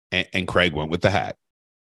and Craig went with the hat.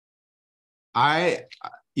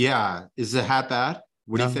 Is the hat bad?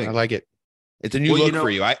 What do you think? I like it. It's a new look for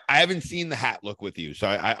you. I haven't seen the hat look with you, so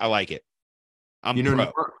I like it. I'm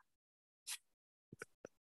pro.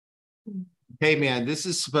 Hey man, we're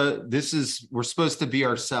supposed to be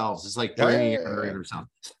ourselves. It's like bringing ourselves.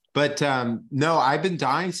 But no, I've been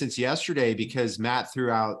dying since yesterday because Matt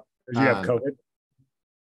threw out. Did you have COVID?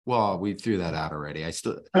 Well, we threw that out already. I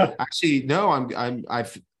still actually no.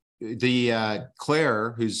 I've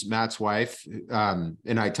Claire, who's Matt's wife, and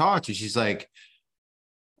I talked, and she's like,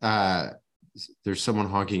 "There's someone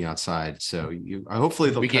honking outside." So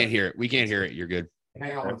hopefully we can't hear it. We can't hear it. You're good.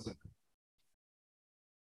 Hang on.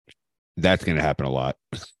 That's going to happen a lot.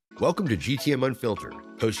 Welcome to GTM Unfiltered,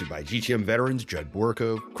 hosted by GTM veterans Judd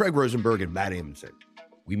Borko, Craig Rosenberg, and Matt Amundsen.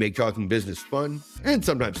 We make talking business fun and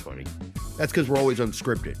sometimes funny. That's because we're always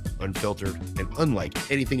unscripted, unfiltered, and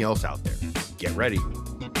unlike anything else out there. Get ready.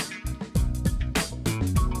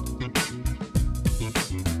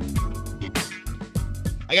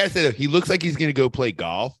 I got to say, though, he looks like he's going to go play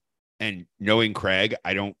golf. And knowing Craig,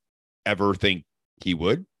 I don't ever think he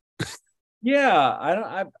would.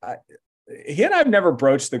 Yeah, he and I've never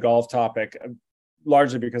broached the golf topic,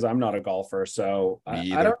 largely because I'm not a golfer. So I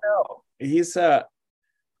don't know. He's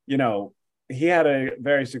he had a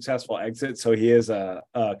very successful exit, so he is a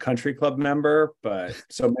country club member. But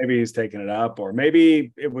so maybe he's taking it up, or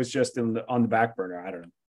maybe it was just on the back burner. I don't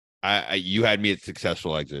know. You had me at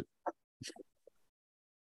successful exit.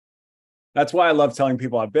 That's why I love telling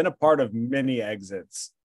people I've been a part of many exits,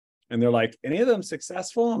 and they're like, "Any of them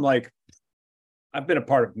successful?" I'm like, I've been a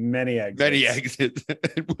part of many exits. Many exits.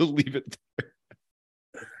 We'll leave it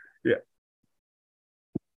there.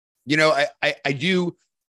 Yeah. I do,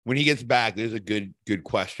 when he gets back, there's a good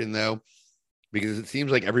question, though, because it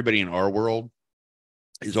seems like everybody in our world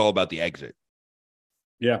is all about the exit.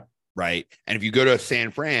 Yeah. Right. And if you go to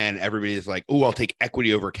San Fran, everybody is like, oh, I'll take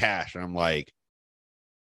equity over cash. And I'm like,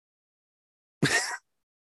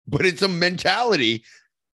 but it's a mentality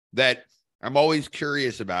that I'm always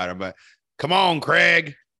curious about. I'm like, come on,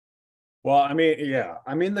 Craig. Well, I mean, yeah.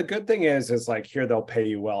 I mean, the good thing is like here they'll pay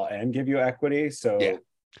you well and give you equity. So, yeah.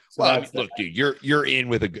 Well, look, dude, you're in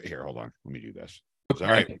with a good. Here, hold on. Let me do this. All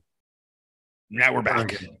right. Now we're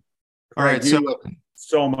back. All right.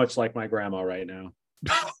 So much like my grandma right now.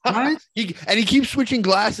 He keeps switching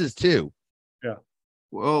glasses too. Yeah.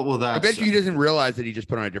 Well, that's. I bet you he doesn't realize that he just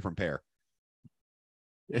put on a different pair.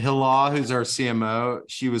 Hila, who's our CMO,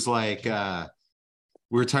 she was like, we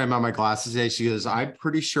were talking about my glasses today. She goes, I'm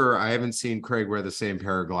pretty sure I haven't seen Craig wear the same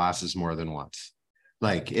pair of glasses more than once.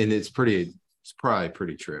 Like, and it's probably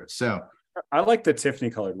pretty true. So I like the Tiffany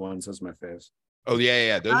colored ones as my faves. Oh,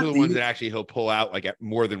 yeah. Those are the ones that actually he'll pull out like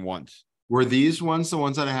more than once. Were these ones the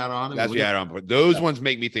ones that I had on? That's what I had on, but those ones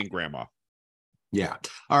make me think grandma. Yeah.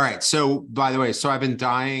 All right. So by the way, I've been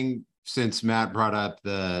dying since Matt brought up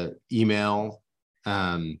the email.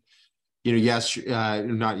 Not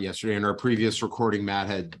yesterday, in our previous recording, Matt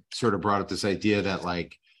had sort of brought up this idea that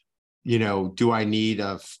like, do I need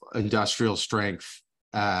a industrial strength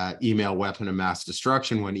email weapon of mass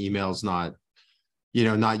destruction when email's not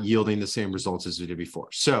yielding the same results as it did before?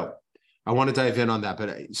 So I want to dive in on that.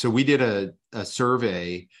 But so we did a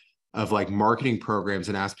survey of like marketing programs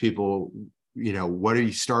and asked people, what are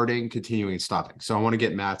you starting, continuing, and stopping? So I want to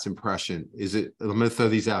get Matt's impression. I'm going to throw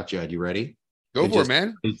these out, Judd. You ready? Go for it,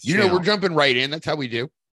 man. We're jumping right in. That's how we do.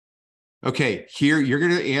 Okay. Here, you're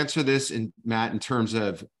going to answer this, Matt, in terms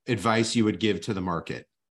of advice you would give to the market.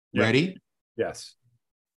 Yeah. Ready? Yes.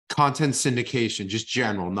 Content syndication, just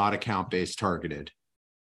general, not account-based, targeted.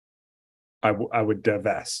 I would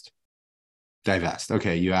divest. Divest.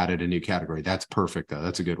 Okay. You added a new category. That's perfect, though.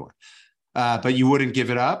 That's a good one. But you wouldn't give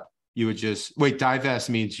it up. You would just wait. Divest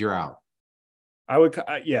means you're out. I would.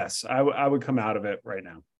 Yes. I would come out of it right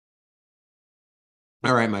now.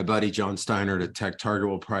 All right, my buddy John Steiner at Tech Target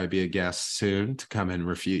will probably be a guest soon to come and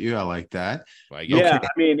refute you. I like that. Yeah, I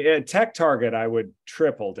mean, at Tech Target, I would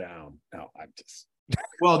triple down. No, I'm just.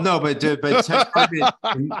 Well, no, but Tech Target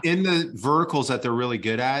in the verticals that they're really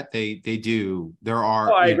good at, they do. There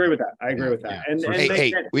are. Oh, I agree with that. I agree with that. And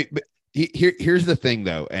here's the thing,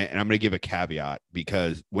 though, and I'm going to give a caveat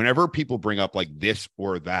because whenever people bring up like this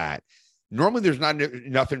or that, normally there's not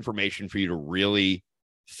enough information for you to really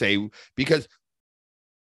say, because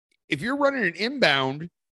if you're running an inbound,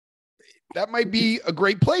 that might be a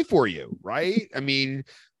great play for you, right? I mean,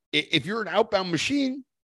 if you're an outbound machine,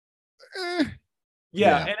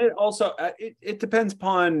 yeah. And it also it depends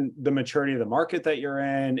upon the maturity of the market that you're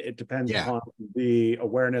in. It depends upon the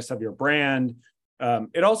awareness of your brand.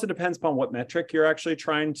 It also depends upon what metric you're actually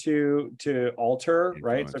trying to alter,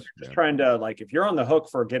 right? So if you're just trying to, like, if you're on the hook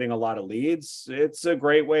for getting a lot of leads, it's a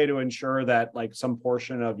great way to ensure that like some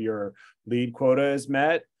portion of your lead quota is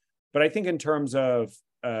met. But I think in terms of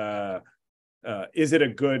is it a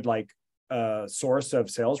good source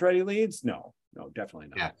of sales ready leads? No, definitely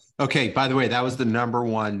not. Yeah. Okay. By the way, that was the number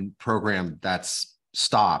one program that's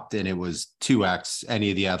stopped, and it was 2x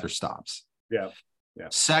any of the other stops. Yeah.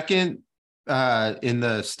 Second, in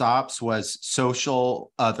the stops was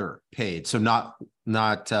social other paid. So not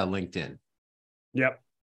LinkedIn. Yep.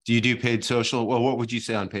 Do you do paid social? Well, what would you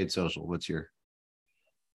say on paid social? What's your?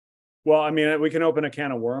 Well, I mean, we can open a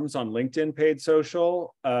can of worms on LinkedIn paid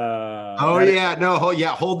social. Hold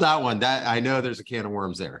that one. That I know there's a can of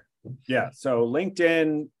worms there. Yeah. So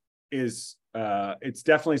LinkedIn is it's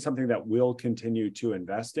definitely something that we'll continue to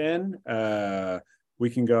invest in. We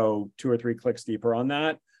can go 2 or 3 clicks deeper on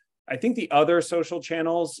that. I think the other social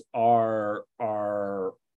channels are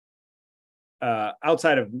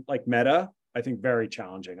outside of like Meta, I think very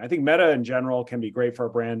challenging. I think Meta in general can be great for a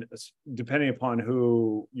brand, depending upon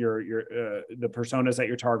who the personas that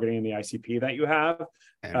you're targeting and the ICP that you have,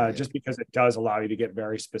 just because it does allow you to get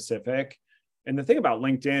very specific. And the thing about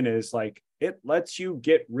LinkedIn is like, it lets you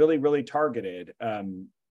get really, really targeted,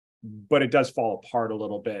 but it does fall apart a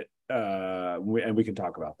little bit. And we can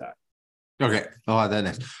talk about that. Okay. Oh, that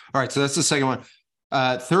next. All right. So that's the second one.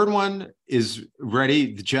 Third one is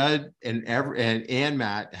ready. Judd and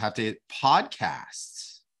Matt have to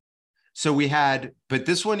podcasts. So we had, but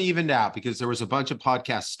this one evened out because there was a bunch of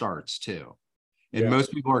podcast starts too. And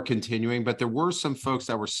most people are continuing, but there were some folks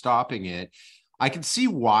that were stopping it. I can see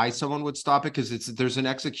why someone would stop it, because there's an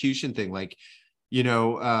execution thing. Like,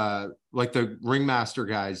 like the Ringmaster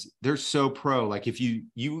guys, they're so pro. Like if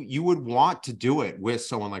you would want to do it with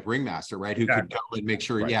someone like Ringmaster, right? Who could go and make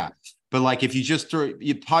sure. Right. Yeah. But like, if you just throw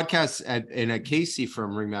you podcasts and a Casey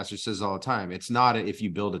from Ringmaster says all the time, it's not if you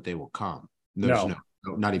build it, they will come. No,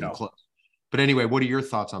 not even close. But anyway, what are your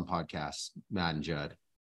thoughts on podcasts, Matt and Judd?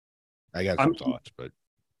 I got some thoughts, but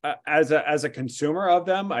as a consumer of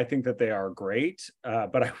them, I think that they are great.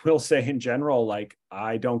 But I will say in general, like,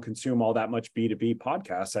 I don't consume all that much B2B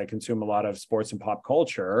podcasts. I consume a lot of sports and pop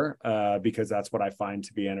culture because that's what I find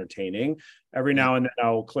to be entertaining. Every now and then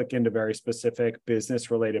I'll click into very specific business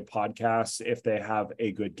related podcasts if they have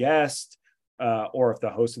a good guest or if the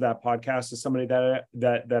host of that podcast is somebody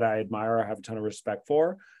that I admire or have a ton of respect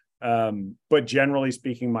for. But generally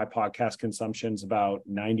speaking, my podcast consumption is about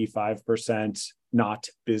 95% not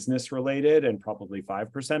business related and probably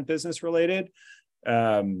 5% business related.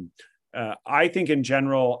 I think in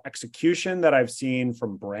general, execution that I've seen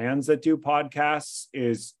from brands that do podcasts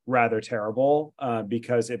is rather terrible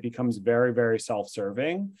because it becomes very, very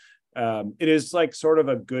self-serving. It is like sort of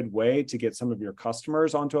a good way to get some of your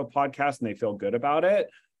customers onto a podcast and they feel good about it.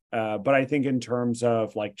 But I think in terms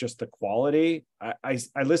of like just the quality, I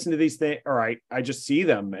listen to these things, or I just see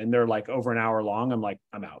them and they're like over an hour long. I'm like,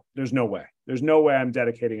 I'm out. There's no way I'm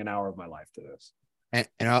dedicating an hour of my life to this. And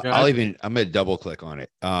I'm going to double click on it.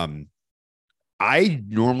 I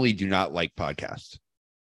normally do not like podcasts.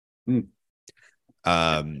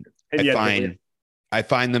 I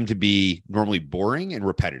find them to be normally boring and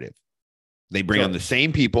repetitive. They bring on the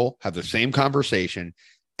same people, have the same conversation,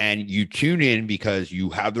 and you tune in because you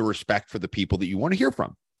have the respect for the people that you want to hear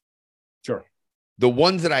from. Sure. The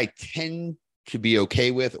ones that I tend to be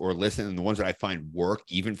okay with or listen, and the ones that I find work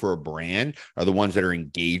even for a brand are the ones that are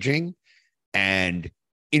engaging and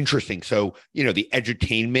interesting. So, the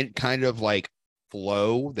edutainment kind of like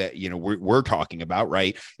flow that, we're talking about,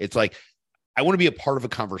 right? It's like, I want to be a part of a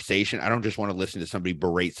conversation. I don't just want to listen to somebody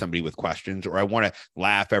berate somebody with questions, or I want to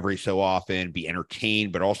laugh every so often, be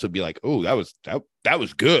entertained, but also be like, oh, that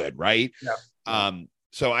was good. Right. Yeah.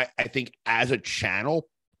 So I think as a channel,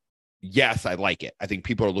 yes, I like it. I think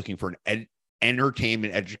people are looking for an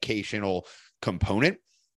entertainment, educational component,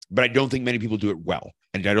 but I don't think many people do it well.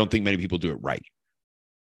 And I don't think many people do it right.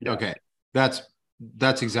 Yeah. Okay. That's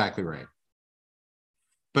exactly right.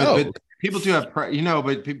 But people do have,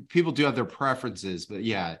 people do have their preferences, but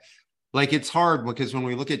yeah, like it's hard because when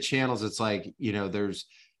we look at channels, it's like, there's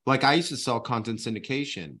like, I used to sell content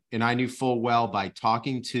syndication and I knew full well by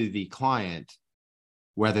talking to the client,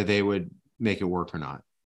 whether they would make it work or not.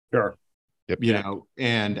 Sure.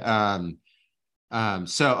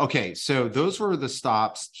 So those were the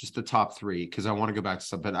stops, just the top 3, because I want to go back to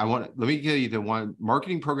some, but let me give you the one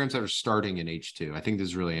marketing programs that are starting in H2. I think this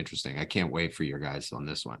is really interesting. I can't wait for your guys on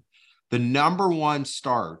this one. The number 1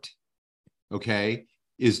 start,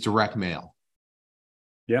 is direct mail.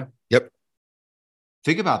 Yeah. Yep.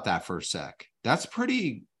 Think about that for a sec. That's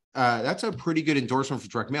pretty that's a pretty good endorsement for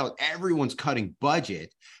direct mail. Everyone's cutting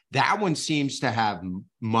budget. That one seems to have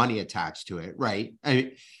money attached to it, right?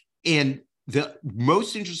 And the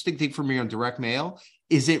most interesting thing for me on direct mail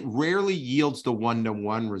is it rarely yields the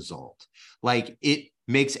one-to-one result. Like it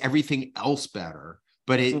makes everything else better,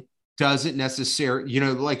 but it doesn't necessarily,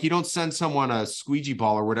 like you don't send someone a squeegee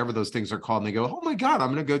ball or whatever those things are called and they go, oh my God,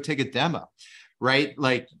 I'm going to go take a demo, right?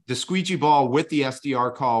 Like the squeegee ball with the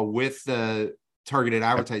SDR call with the targeted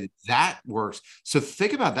advertising, that works. So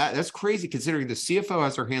think about that. That's crazy considering the CFO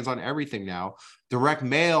has their hands on everything now. Direct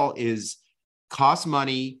mail costs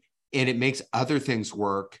money and it makes other things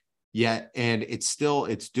work yet. And it's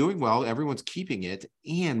doing well. Everyone's keeping it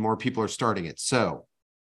and more people are starting it. So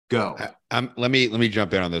go. Let me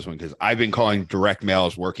jump in on this one because I've been calling direct mail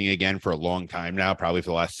as working again for a long time now, probably for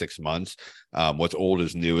the last 6 months. What's old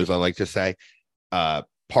is new, as I like to say.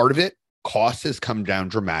 Part of it, cost has come down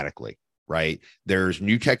dramatically, right? There's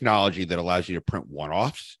new technology that allows you to print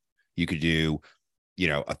one-offs. You could do,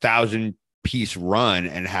 1,000-piece run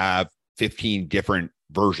and have 15 different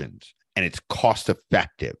versions. And it's cost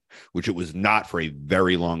effective, which it was not for a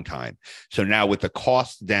very long time. So now with the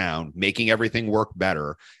costs down, making everything work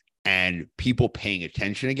better and people paying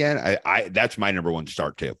attention again, that's my number one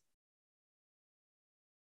start too.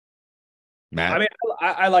 Matt? I mean,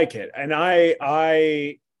 I like it. And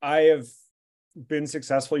I have been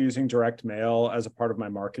successful using direct mail as a part of my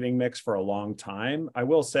marketing mix for a long time. I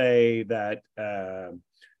will say that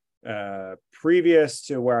previous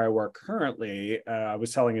to where I work currently, I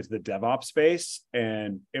was selling into the DevOps space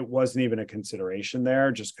and it wasn't even a consideration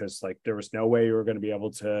there just because like there was no way you were going to be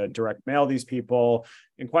able to direct mail these people.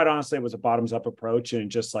 And quite honestly, it was a bottoms up approach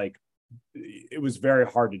and just like, it was very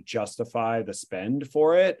hard to justify the spend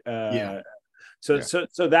for it.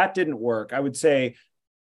 So that didn't work. I would say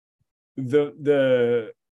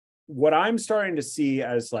what I'm starting to see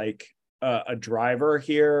as like a driver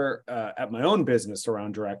here at my own business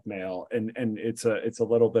around direct mail, and it's a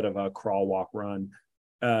little bit of a crawl, walk, run,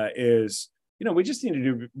 is we just need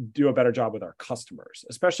to do a better job with our customers,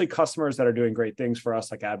 especially customers that are doing great things for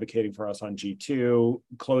us, like advocating for us on G2,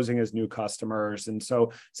 closing as new customers, and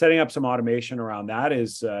so setting up some automation around that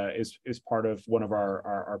is part of one of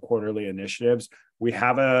our quarterly initiatives. We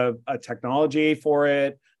have a technology for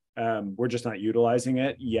it. We're just not utilizing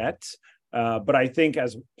it yet. But I think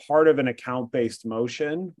as part of an account-based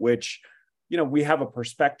motion, which, we have a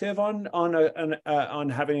perspective on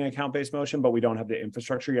having an account-based motion, but we don't have the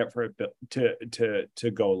infrastructure yet for it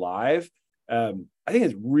to go live. I think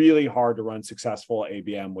it's really hard to run successful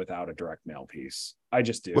ABM without a direct mail piece. I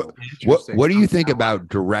just do. What do you think about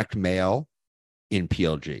direct mail in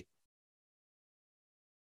PLG?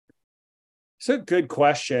 It's a good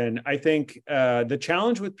question. I think the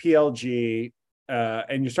challenge with PLG,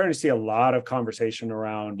 and you're starting to see a lot of conversation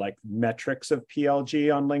around like metrics of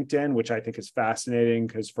PLG on LinkedIn, which I think is fascinating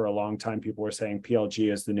because for a long time people were saying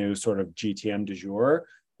PLG is the new sort of GTM du jour.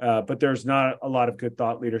 But there's not a lot of good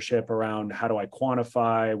thought leadership around how do I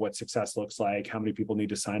quantify what success looks like, how many people need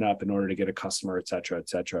to sign up in order to get a customer, et cetera, et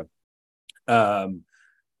cetera.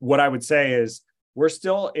 What I would say is we're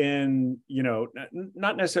still in,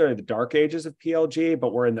 not necessarily the dark ages of PLG,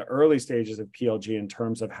 but we're in the early stages of PLG in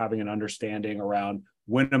terms of having an understanding around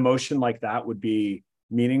when a motion like that would be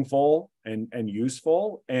meaningful and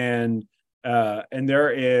useful. And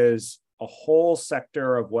there is a whole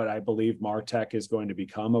sector of what I believe MarTech is going to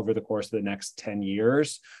become over the course of the next 10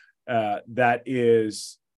 years. That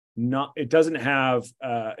is not, it doesn't have,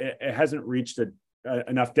 it hasn't reached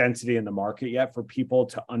enough density in the market yet for people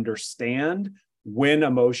to understand when a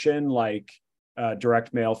motion like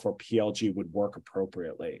direct mail for PLG would work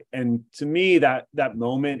appropriately. And to me, that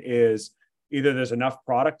moment is either there's enough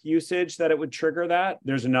product usage that it would trigger that,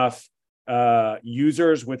 there's enough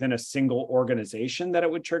users within a single organization that it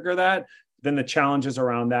would trigger that. Then the challenges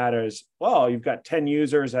around that is, well, you've got 10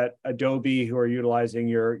 users at Adobe who are utilizing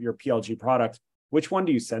your PLG product. Which one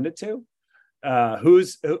do you send it to?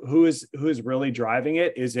 Who's really driving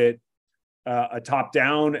it? Is it a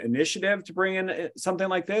top-down initiative to bring in something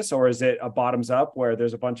like this, or is it a bottoms-up where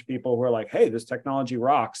there's a bunch of people who are like, hey, this technology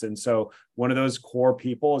rocks, and so one of those core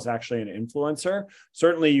people is actually an influencer?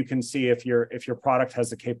 Certainly you can see if your product has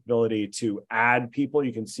the capability to add people,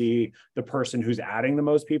 you can see the person who's adding the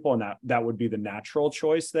most people, and that would be the natural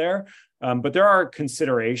choice there. But there are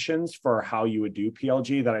considerations for how you would do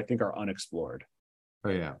PLG that I think are unexplored. Oh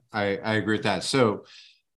yeah, I agree with that. So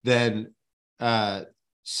then,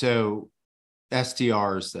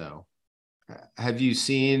 SDRs though, have you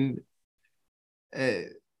seen,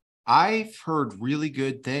 I've heard really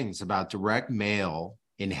good things about direct mail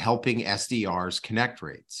in helping SDRs connect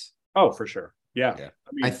rates. Oh, for sure. Yeah. Yeah.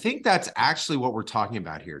 I think that's actually what we're talking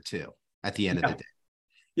about here too, at the end of the day.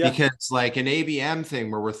 Yeah. Because like an ABM thing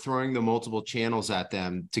where we're throwing the multiple channels at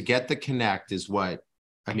them to get the connect is what,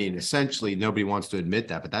 I mean, essentially nobody wants to admit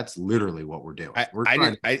that, but that's literally what we're doing.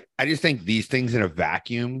 I just think these things in a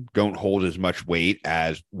vacuum don't hold as much weight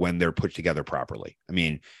as when they're put together properly. I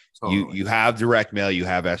mean, you have direct mail, you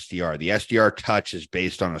have SDR. The SDR touch is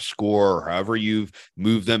based on a score or however you've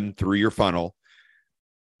moved them through your funnel.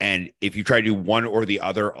 And if you try to do one or the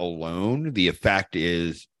other alone, the effect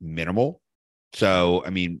is minimal. So,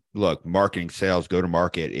 I mean, look, marketing, sales, go to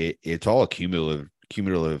market, it's all a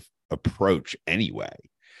cumulative approach anyway.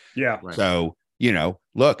 Yeah. Right. So,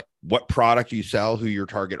 look, what product you sell, who your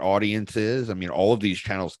target audience is. I mean, all of these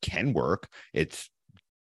channels can work. It's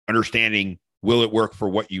understanding, will it work for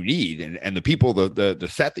what you need and the people, the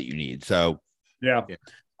set that you need. So, yeah.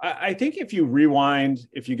 I think if you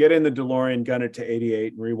get in the DeLorean, gun it to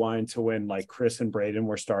 88 and rewind to when like Chris and Braden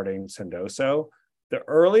were starting Sendoso, the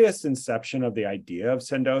earliest inception of the idea of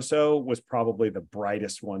Sendoso was probably the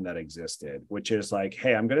brightest one that existed, which is like,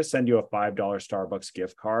 hey, I'm going to send you a $5 Starbucks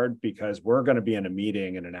gift card because we're going to be in a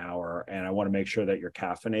meeting in an hour and I want to make sure that you're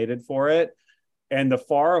caffeinated for it. And the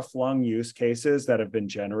far-flung use cases that have been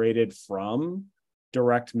generated from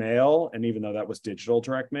direct mail, and even though that was digital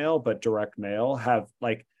direct mail, but direct mail have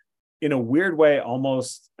like, in a weird way,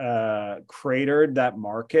 almost cratered that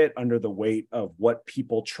market under the weight of what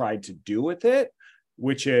people tried to do with it,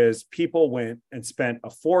 which is people went and spent a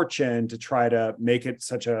fortune to try to make it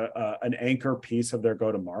such an anchor piece of their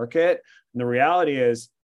go-to-market. And the reality is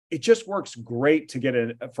it just works great to get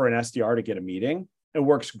for an SDR to get a meeting. It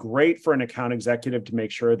works great for an account executive to make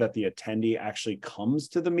sure that the attendee actually comes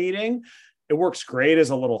to the meeting. It works great as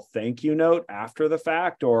a little thank you note after the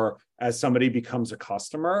fact or as somebody becomes a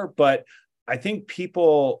customer. But I think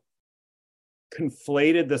people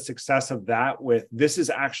conflated the success of that with this is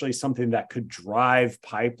actually something that could drive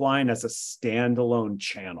pipeline as a standalone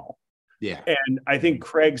channel. Yeah. And I think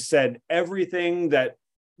Craig said everything that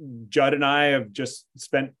Judd and I have just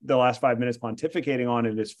spent the last 5 minutes pontificating on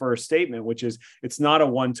in his first statement, which is it's not a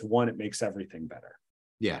one-to-one, it makes everything better.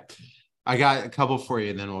 Yeah. I got a couple for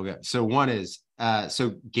you and then we'll go. So one is,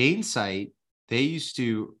 so Gainsight, they used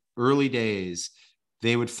to, early days,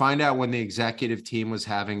 they would find out when the executive team was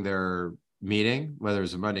having their meeting, whether it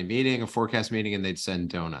was a Monday meeting, a forecast meeting, and they'd send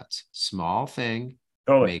donuts. Small thing,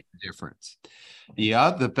 Totally. make a difference.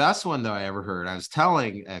 The best one though I ever heard, I was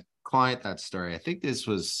telling a client that story. I think this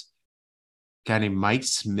was a guy named Mike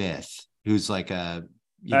Smith, who's like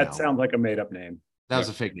sounds like a made-up name. That was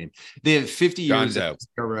a fake name. They have 50 years Gonzo. at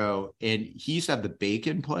Zero, and he used to have the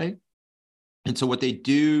bacon play. And so what they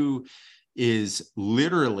do is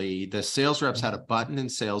literally the sales reps had a button in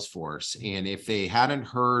Salesforce, and if they hadn't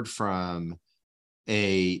heard from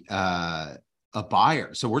a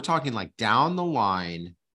buyer, so we're talking like down the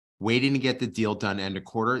line, waiting to get the deal done end of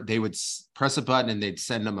quarter, they would press a button and they'd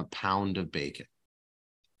send them a pound of bacon.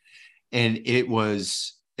 And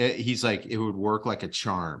he's like, it would work like a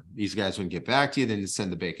charm. These guys wouldn't get back to you, then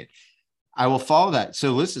send the bacon. I will follow that.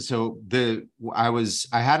 So listen,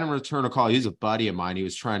 I had him return a call. He's a buddy of mine. He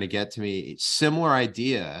was trying to get to me, similar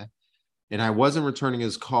idea. And I wasn't returning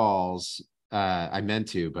his calls. I meant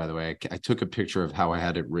to, by the way. I took a picture of how I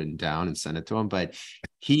had it written down and sent it to him, but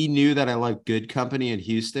he knew that I liked Good Company in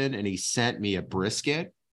Houston and he sent me a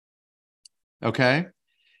brisket. Okay.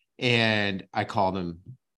 And I called him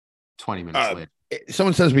 20 minutes later.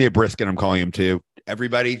 Someone sends me a brisket, I'm calling him too.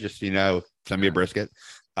 Everybody, just, send me a brisket.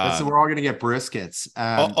 So we're all going to get briskets.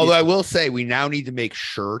 Although I will say we now need to make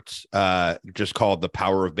shirts just called The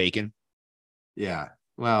Power of Bacon. Yeah.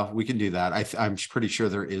 Well, we can do that. I'm pretty sure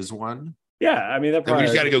there is one. Yeah. I mean, we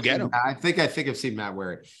just got to go get them. I think I've seen Matt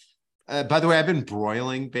wear it. By the way, I've been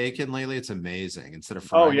broiling bacon lately. It's amazing. Instead of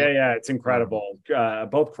frying yeah. It's incredible.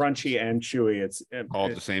 Both crunchy and chewy. It's all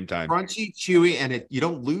at the same time. Crunchy, chewy, and you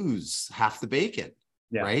don't lose half the bacon.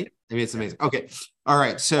 Yeah. Right? I mean, it's amazing. Okay. All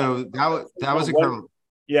right. So that was incredible.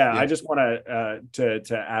 Yeah, I just want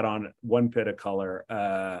to add on one bit of color.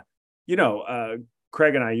 Craig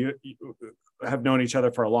and I you have known each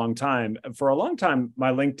other for a long time. For a long time,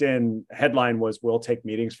 my LinkedIn headline was "We'll take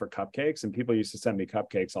meetings for cupcakes," and people used to send me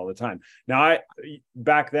cupcakes all the time. Now,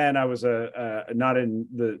 back then I was I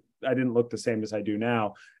didn't look the same as I do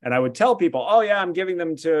now, and I would tell people, "Oh yeah, I'm giving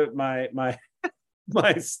them to my my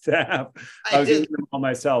staff." I was giving them all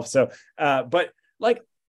myself. So, but like,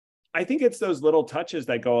 I think it's those little touches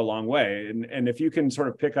that go a long way. And if you can sort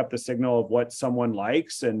of pick up the signal of what someone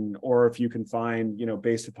likes or if you can find,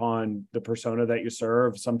 based upon the persona that you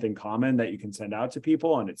serve, something common that you can send out to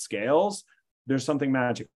people and it scales, there's something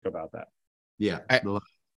magic about that. Yeah.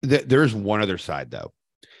 There's one other side though.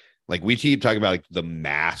 Like we keep talking about like the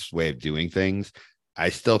mass way of doing things. I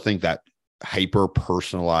still think that hyper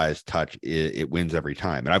personalized touch, it wins every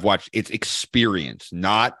time. And I've watched it's experience,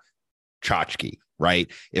 not tchotchke, right?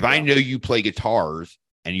 If I know you play guitars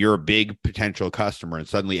and you're a big potential customer and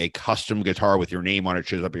suddenly a custom guitar with your name on it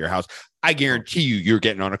shows up at your house, I guarantee you're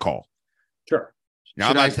getting on a call. Sure. Now,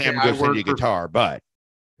 I'm not saying I'm going to send you a guitar, but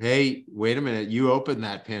hey, wait a minute. You opened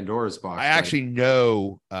that Pandora's box. I actually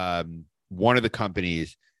know one of the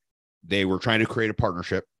companies, they were trying to create a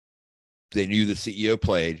partnership. They knew the CEO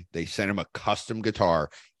played. They sent him a custom guitar.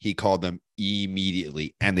 He called them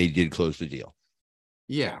immediately, and they did close the deal.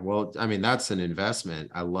 Yeah, well, I mean, that's an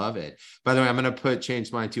investment. I love it. By the way, I'm going to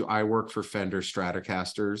change mine to I work for Fender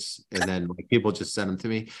Stratocasters, and then people just send them to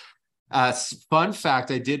me. Fun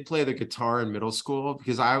fact, I did play the guitar in middle school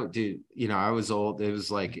because I was old. It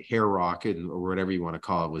was like hair rock or whatever you want to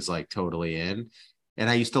call it was like totally in. And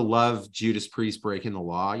I used to love Judas Priest Breaking the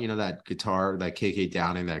Law. You know, that guitar, that KK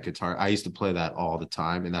Downing, that guitar. I used to play that all the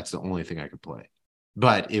time. And that's the only thing I could play.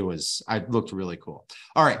 But I looked really cool.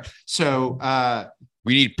 All right. So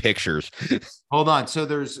we need pictures. Hold on. So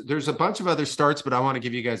there's a bunch of other starts, but I want to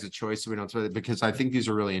give you guys a choice so we don't, because I think these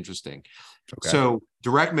are really interesting. Okay. So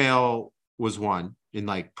direct mail was one in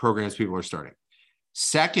like programs people are starting.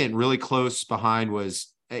 Second, really close behind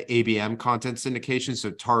was ABM, content syndication. So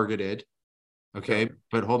targeted. Okay. Sure.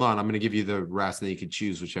 But hold on. I'm going to give you the rest and then you can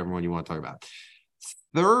choose whichever one you want to talk about.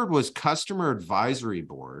 Third was customer advisory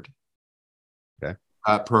board. Okay.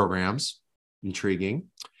 Programs. Intriguing.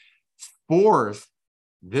 Fourth,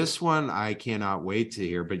 this one I cannot wait to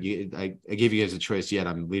hear, but I gave you guys a choice yet.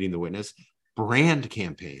 I'm leading the witness. Brand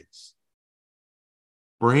campaigns.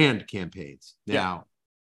 Now,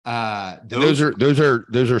 those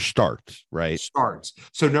are starts, right? Starts.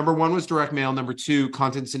 So number one was direct mail. Number two,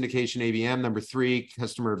 content syndication, ABM. Number three,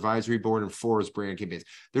 customer advisory board. And four is brand campaigns.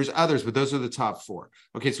 There's others, but those are the top four.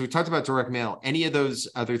 Okay, so we talked about direct mail. Any of those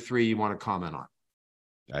other three you want to comment on?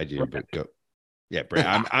 I do, but go. Yeah,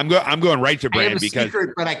 brand. I'm going right to brand because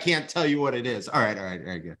secret, but I can't tell you what it is. All right,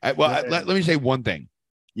 good. Let me say one thing.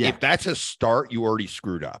 Yeah. If that's a start, you already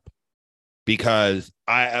screwed up. Because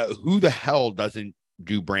who the hell doesn't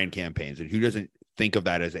do brand campaigns and who doesn't think of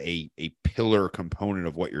that as a pillar component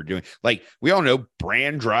of what you're doing? Like we all know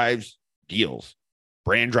brand drives deals,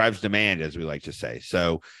 brand drives demand, as we like to say.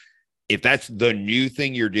 So if that's the new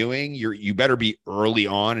thing you're doing, you better be early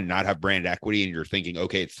on and not have brand equity. And you're thinking,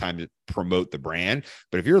 okay, it's time to promote the brand.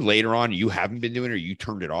 But if you're later on, you haven't been doing it or you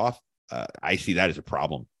turned it off, I see that as a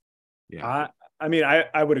problem. Yeah. I mean,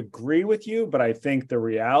 I would agree with you, but I think the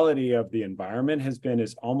reality of the environment has been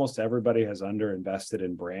is almost everybody has underinvested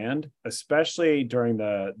in brand, especially during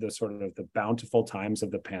the sort of the bountiful times of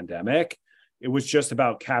the pandemic. It was just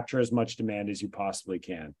about capture as much demand as you possibly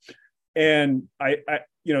can. And I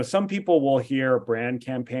some people will hear brand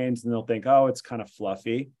campaigns and they'll think, oh, it's kind of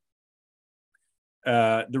fluffy.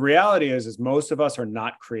 The reality is most of us are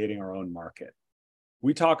not creating our own market.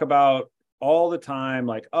 We talk about all the time,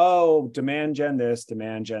 like, oh, demand gen this,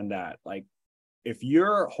 demand gen that. Like, if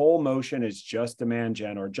your whole motion is just demand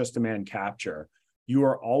gen or just demand capture, you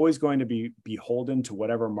are always going to be beholden to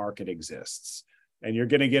whatever market exists. And you're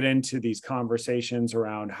going to get into these conversations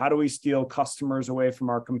around how do we steal customers away from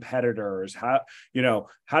our competitors? How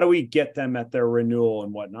do we get them at their renewal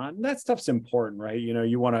and whatnot? And that stuff's important, right?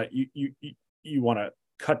 You want to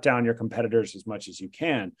cut down your competitors as much as you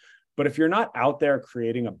can. But if you're not out there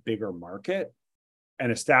creating a bigger market and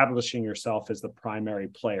establishing yourself as the primary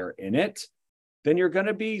player in it, then you're going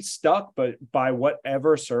to be stuck by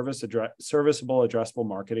whatever serviceable addressable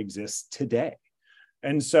market exists today.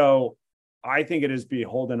 And so I think it is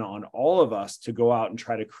beholden on all of us to go out and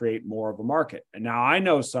try to create more of a market. And now I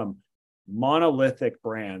know some monolithic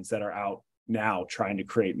brands that are out now trying to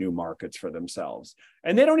create new markets for themselves.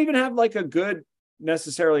 And they don't even have like a good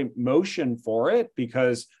necessarily motion for it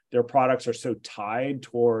because their products are so tied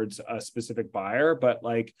towards a specific buyer. But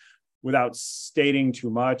like, without stating too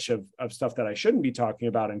much of stuff that I shouldn't be talking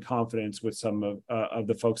about in confidence with some of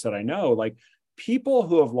the folks that I know, like people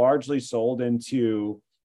who have largely sold into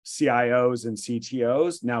CIOs and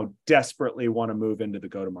CTOs now desperately want to move into the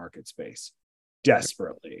go-to-market space,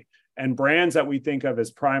 desperately. And brands that we think of as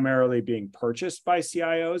primarily being purchased by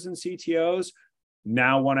CIOs and CTOs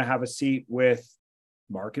now want to have a seat with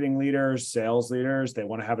marketing leaders, sales leaders. They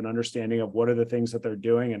want to have an understanding of what are the things that they're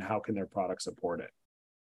doing and how can their product support it.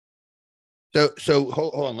 So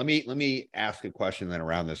hold on. Let me ask a question then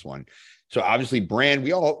around this one. So obviously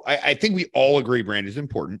brand, I think we all agree brand is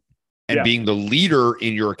important and being the leader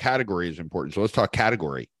in your category is important. So let's talk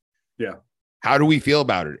category. Yeah. How do we feel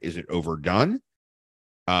about it? Is it overdone?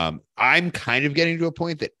 I'm kind of getting to a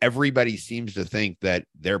point that everybody seems to think that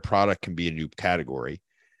their product can be a new category.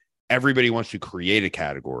 Everybody wants to create a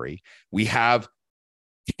category. We have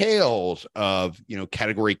tales of,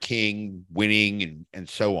 category king winning and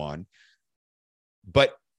so on.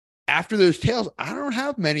 But after those tales, I don't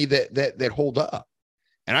have many that hold up.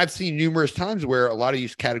 And I've seen numerous times where a lot of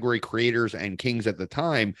these category creators and kings at the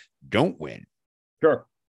time don't win. Sure.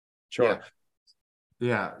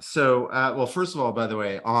 Yeah. So, well, first of all, by the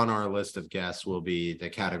way, on our list of guests will be the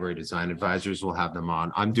category design advisors. We'll have them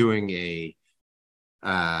on. I'm doing a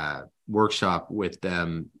workshop with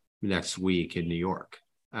them next week in New York.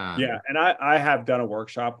 And I have done a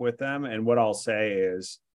workshop with them. And what I'll say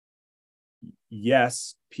is,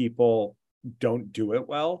 yes, people don't do it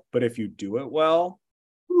well, but if you do it well,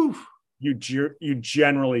 you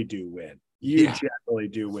generally do win. Generally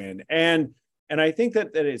do win. And I think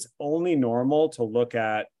that it's only normal to look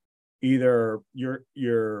at either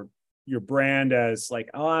your brand as like,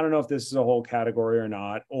 oh, I don't know if this is a whole category or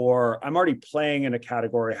not, or I'm already playing in a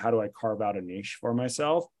category. How do I carve out a niche for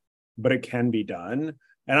myself? But it can be done.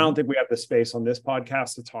 And I don't think we have the space on this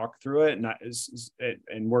podcast to talk through it.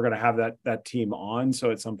 And we're going to have that team on.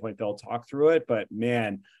 So at some point they'll talk through it. But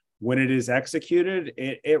man, when it is executed,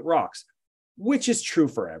 it rocks, which is true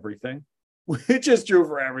for everything.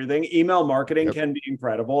 Email marketing can be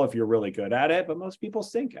incredible if you're really good at it, but most people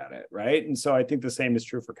stink at it, right? And so I think the same is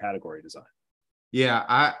true for category design.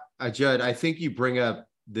 Yeah, Judd, I think you bring up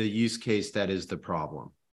the use case that is the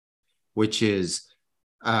problem, which is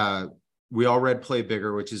we all read Play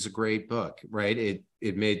Bigger, which is a great book, right?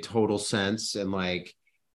 It made total sense. And like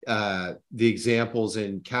the examples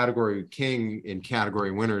in category king and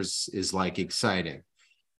category winners is like exciting.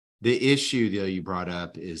 The issue though you brought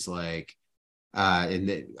up is like,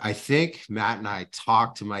 I think Matt and I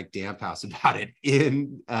talked to Mike Damphouse about it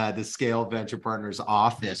in the Scale Venture Partners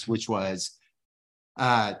office, which was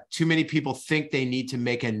too many people think they need to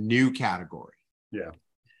make a new category. Yeah.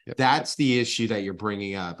 Yep. That's the issue that you're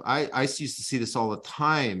bringing up. I used to see this all the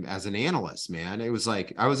time as an analyst, man. It was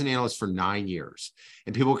like, I was an analyst for 9 years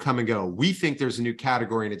and people would come and go, we think there's a new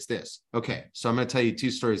category and it's this. Okay. So I'm going to tell you 2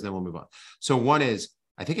 stories and then we'll move on. So one is,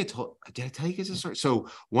 did I tell you guys a story? So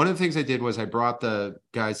one of the things I did was I brought the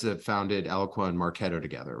guys that founded Eloqua and Marketo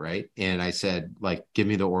together. Right. And I said, like, give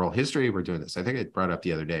me the oral history. We're doing this. I think I brought it up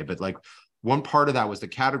the other day, but like one part of that was the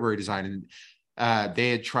category design. And they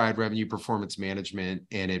had tried revenue performance management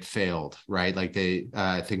and it failed, right? Like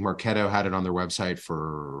I think Marketo had it on their website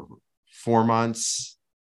for 4 months,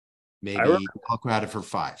 maybe Eloqua had it for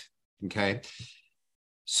 5. Okay.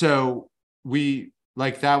 So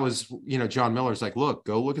that was, John Miller's like, look,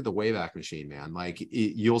 go look at the Wayback Machine, man. Like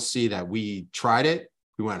you'll see that we tried it,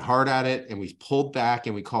 we went hard at it and we pulled back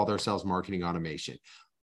and we called ourselves marketing automation.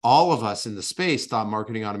 All of us in the space thought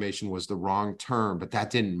marketing automation was the wrong term, but that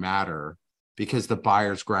didn't matter because the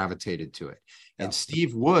buyers gravitated to it. Yeah. And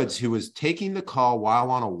Steve Woods, who was taking the call while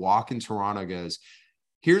on a walk in Toronto, goes,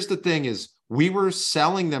 here's the thing is we were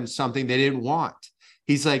selling them something they didn't want.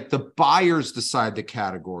 He's like, the buyers decide the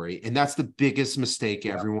category. And that's the biggest mistake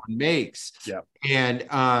everyone makes. Yeah. And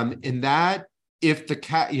that if the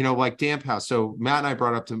like Damphouse, so Matt and I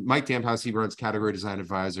brought up to Mike Damphouse, he runs Category Design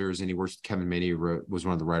Advisors and he works with Kevin Minnie, who was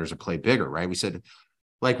one of the writers of Play Bigger, right? We said,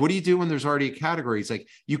 like, what do you do when there's already a category? He's like,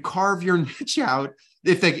 you carve your niche out.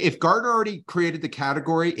 If Gartner already created the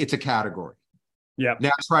category, it's a category. Yeah.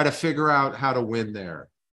 Now try to figure out how to win there.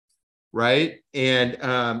 Right. And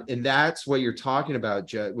that's what you're talking about,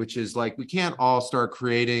 Judd, which is like, we can't all start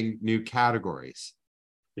creating new categories.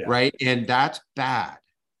 Yeah. Right. And that's bad.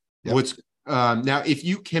 Yep. What's now, if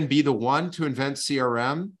you can be the one to invent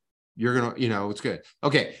CRM, you're going to, it's good.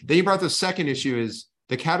 Okay. Then you brought the second issue is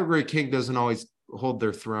the category king doesn't always hold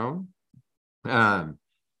their throne. I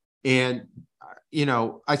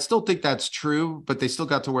still think that's true, but they still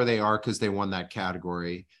got to where they are because they won that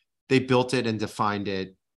category. They built it and defined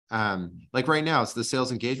it. Like right now, it's the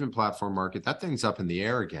sales engagement platform market. That thing's up in the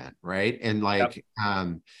air again, right? And like,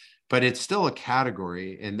 but it's still a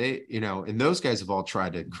category, and they, and those guys have all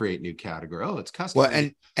tried to create new category. Oh, it's custom. Well,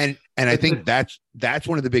 and I think that's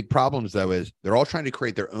one of the big problems, though, is they're all trying to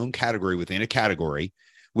create their own category within a category,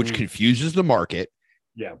 which confuses the market.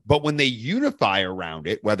 Yeah. But when they unify around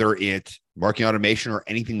it, whether it's marketing automation or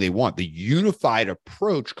anything they want, the unified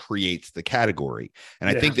approach creates the category. And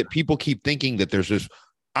I think that people keep thinking that there's this.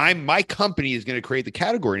 My company is going to create the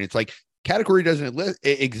category. And it's like, category doesn't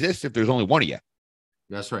exist if there's only one of you.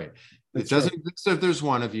 That's right. It doesn't exist if there's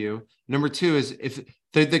one of you. Number two is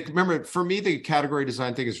remember, for me, the category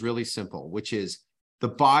design thing is really simple, which is the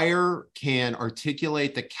buyer can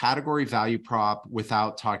articulate the category value prop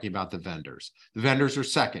without talking about the vendors. The vendors are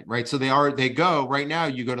second, right? So they go right now,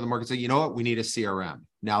 you go to the market and say, you know what, we need a CRM.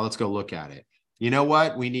 Now let's go look at it. You know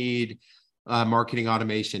what, we need marketing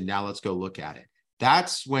automation. Now let's go look at it.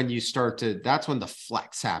 That's when that's when the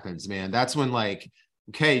flex happens, man. That's when like,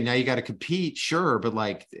 okay, now you got to compete, sure. But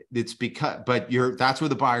like, that's where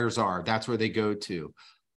the buyers are. That's where they go to.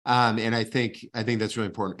 And I think that's really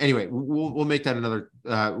important. Anyway, we'll make that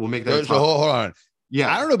we'll make that. So hold on.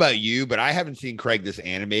 Yeah. I don't know about you, but I haven't seen Craig this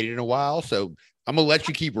animated in a while. So I'm going to let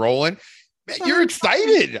you keep rolling. Man, you're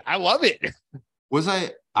excited. I love it. Was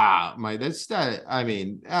I? That's that. I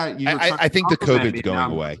mean, I think the COVID's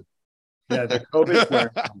going away. Yeah, the COVID's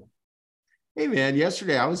Hey man,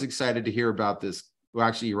 yesterday I was excited to hear about this. Well,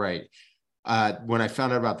 actually, you're right. When I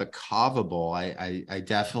found out about the Kava Bowl, I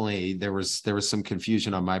definitely there was some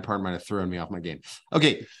confusion on my part, might have thrown me off my game.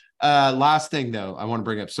 Okay. Last thing though, I want to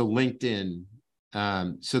bring up. So LinkedIn.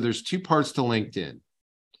 So there's two parts to LinkedIn.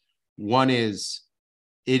 One is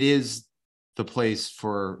it is the place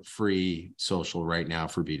for free social right now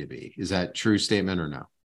for B2B. Is that true statement or no?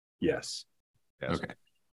 Yes. Okay.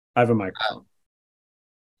 I have a microphone.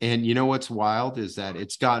 And you know what's wild is that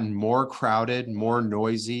it's gotten more crowded, more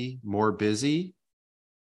noisy, more busy,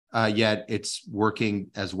 yet it's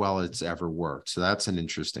working as well as it's ever worked. So that's an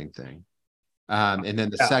interesting thing. And then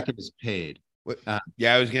the second is paid.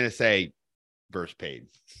 Yeah, I was going to say versus paid.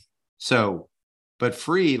 So, but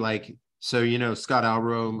free, like, so, you know, Scott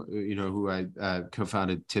Alrome, you know, who I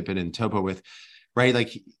co-founded Tippet and Topo with, right?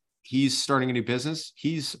 Like he's starting a new business.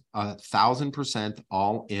 He's 1,000%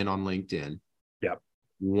 all in on LinkedIn. Yep.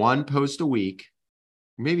 One post a week.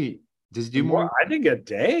 Maybe does he do more? I think a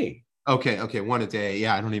day. Okay. One a day.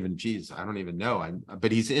 Yeah. I don't even know.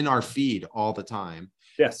 But he's in our feed all the time.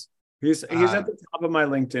 Yes. He's at the top of my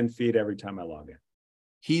LinkedIn feed every time I log in.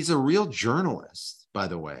 He's a real journalist, by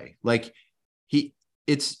the way. Like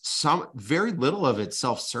it's some very little of it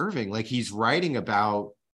self-serving. Like he's writing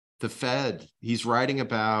about the Fed. He's writing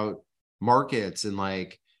about markets and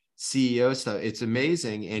like CEO stuff. It's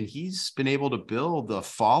amazing. And he's been able to build a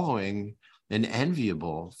following, an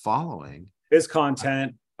enviable following. His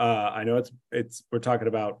content, I know we're talking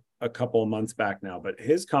about a couple of months back now, but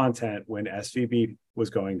his content when SVB was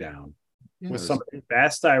going down was some of the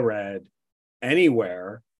best I read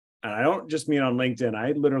anywhere. And I don't just mean on LinkedIn,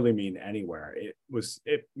 I literally mean anywhere.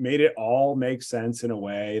 It made it all make sense in a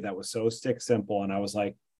way that was so stick simple. And I was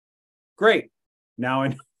like, great. Now I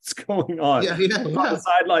know what's going on. Yeah. On the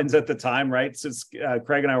sidelines at the time, right? Since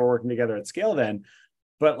Craig and I were working together at scale then.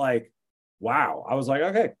 But like, wow. I was like,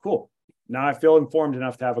 okay, cool. Now I feel informed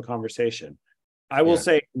enough to have a conversation. I will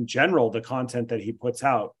say in general, the content that he puts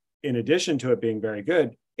out, in addition to it being very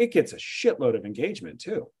good, it gets a shitload of engagement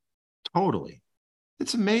too. Totally.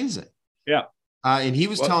 It's amazing. Yeah. And he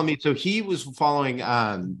was telling me, so he was following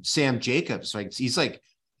Sam Jacobs. Like he's like,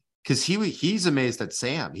 because he's amazed at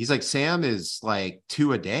Sam. He's like, Sam is like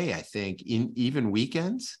 2 a day, I think, in even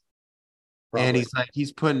weekends. Probably. And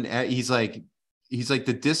he's like,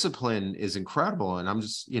 the discipline is incredible. And I'm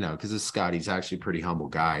just, you know, because it's Scott, he's actually a pretty humble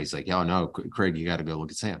guy. He's like, oh no, Craig, you got to go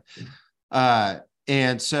look at Sam.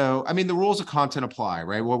 And so, I mean, the rules of content apply,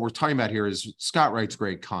 right? What we're talking about here is Scott writes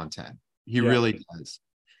great content. He really does.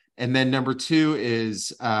 And then number two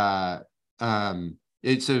is there's a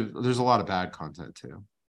lot of bad content too.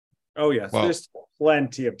 Oh yes, there's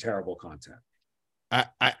plenty of terrible content.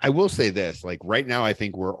 I will say this, like right now, I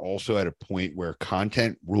think we're also at a point where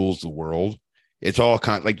content rules the world. It's all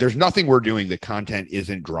like there's nothing we're doing that content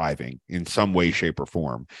isn't driving in some way, shape, or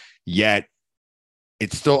form. Yet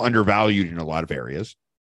it's still undervalued in a lot of areas.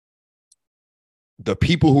 The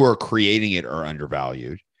people who are creating it are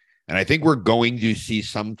undervalued. And I think we're going to see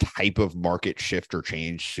some type of market shift or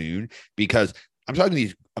change soon, because I'm talking to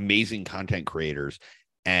these amazing content creators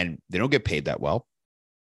and they don't get paid that well.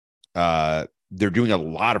 They're doing a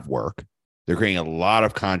lot of work. They're creating a lot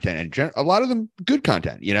of content and a lot of them good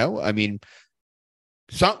content. You know, I mean,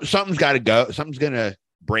 something's got to go. Something's going to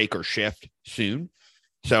break or shift soon.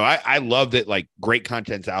 So I love that, like, great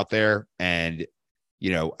content's out there. And,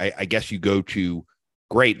 you know, I guess you go to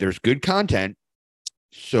great, there's good content.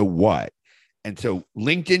 So what? And so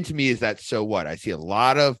LinkedIn to me is that so what? I see a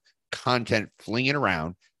lot of content flinging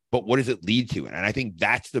around, but what does it lead to? And I think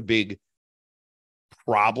that's the big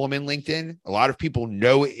problem in LinkedIn. A lot of people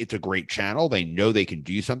know it's a great channel. They know they can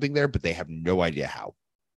do something there, but they have no idea how.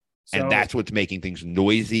 And that's what's making things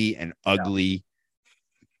noisy and ugly.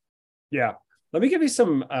 Yeah. Let me give you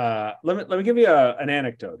some, let me give you an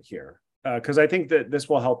anecdote here. Because I think that this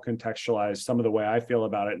will help contextualize some of the way I feel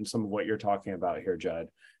about it and some of what you're talking about here, Judd,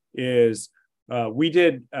 is We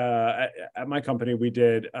did at my company, we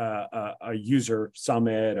did a user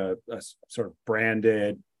summit, a sort of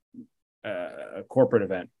branded corporate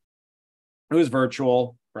event. It was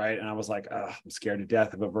virtual, right? And I was like, I'm scared to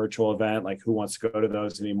death of a virtual event. Like, who wants to go to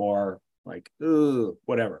those anymore? Like,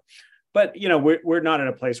 whatever. But we're not in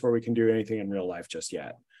a place where we can do anything in real life just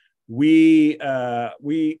yet. We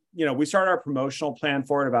started our promotional plan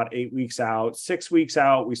for it about 8 weeks out. 6 weeks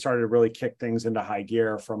out, we started to really kick things into high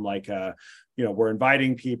gear from like, we're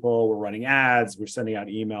inviting people, we're running ads, we're sending out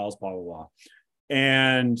emails, blah, blah, blah.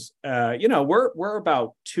 And, we're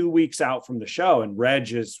about 2 weeks out from the show, and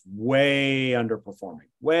Reg is way underperforming.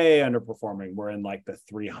 We're in like the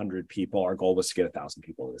 300 people. Our goal was to get 1,000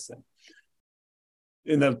 people to this thing.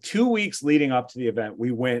 In the 2 weeks leading up to the event,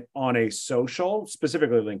 we went on a social,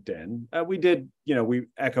 specifically LinkedIn. We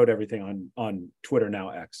echoed everything on Twitter, now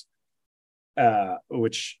X,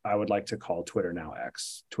 which I would like to call Twitter now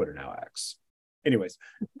X. Anyways,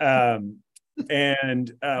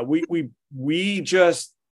 we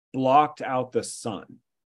just blocked out the sun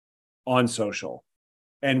on social,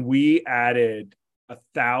 and we added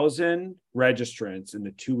 1,000 registrants in the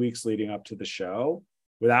 2 weeks leading up to the show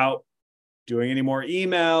without doing any more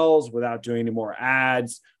emails, without doing any more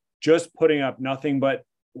ads, just putting up nothing but,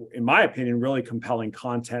 in my opinion, really compelling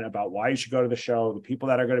content about why you should go to the show, the people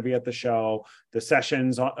that are going to be at the show, the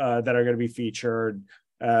sessions that are going to be featured,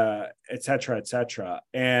 et cetera.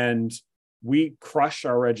 And we crushed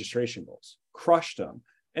our registration goals, crushed them.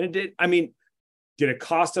 And it did. I mean, did it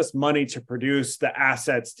cost us money to produce the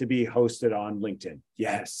assets to be hosted on LinkedIn?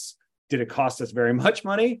 Yes. Did it cost us very much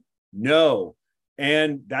money? No.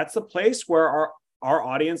 And that's the place where our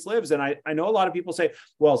audience lives. And I know a lot of people say,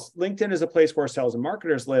 well, LinkedIn is a place where sales and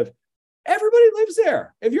marketers live. Everybody lives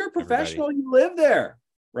there. If you're a professional, you live there,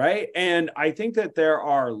 right? And I think that there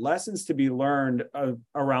are lessons to be learned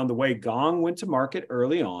around the way Gong went to market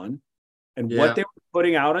early on and what they were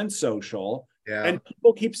putting out on social. Yeah. And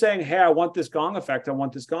people keep saying, hey, I want this Gong effect.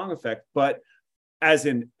 But as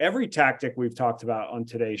in every tactic we've talked about on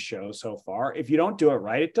today's show so far, if you don't do it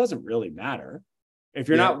right, it doesn't really matter. If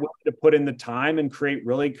you're not willing to put in the time and create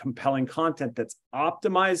really compelling content that's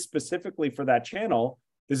optimized specifically for that channel,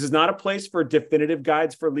 this is not a place for definitive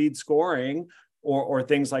guides for lead scoring or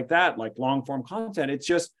things like that, like long form content. It's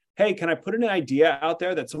just, hey, can I put an idea out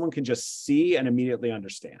there that someone can just see and immediately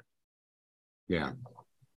understand? Yeah.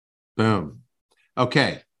 Boom.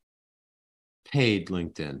 Okay. Paid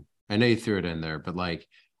LinkedIn. I know you threw it in there, but like,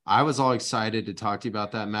 I was all excited to talk to you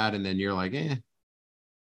about that, Matt. And then you're like,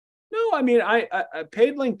 No, I mean, I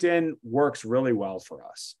paid LinkedIn works really well for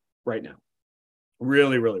us right now.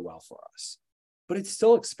 Really, really well for us. But it's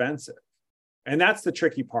still expensive. And that's the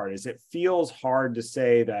tricky part, is it feels hard to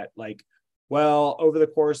say that, like, well, over the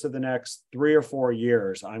course of the next 3 or 4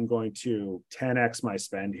 years, I'm going to 10x my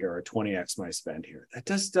spend here or 20x my spend here. That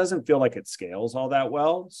just doesn't feel like it scales all that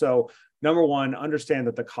well. So number one, understand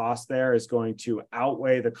that the cost there is going to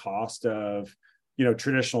outweigh the cost of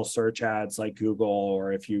traditional search ads like Google,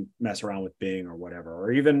 or if you mess around with Bing or whatever,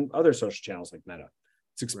 or even other social channels like Meta.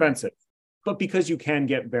 It's expensive, but because you can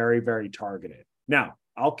get very, very targeted. Now,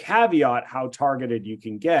 I'll caveat how targeted you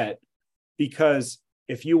can get, because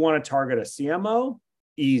if you want to target a CMO,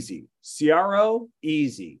 easy. CRO,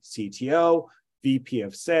 easy. CTO, VP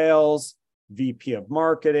of sales, VP of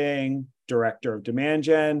marketing, director of demand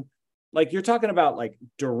gen. Like, you're talking about like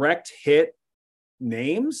direct hit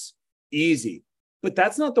names, easy. But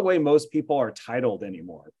that's not the way most people are titled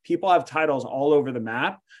anymore. People have titles all over the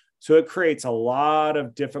map. So it creates a lot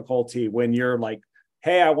of difficulty when you're like,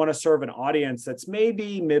 hey, I want to serve an audience that's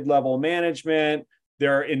maybe mid-level management.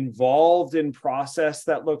 They're involved in process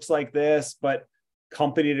that looks like this, but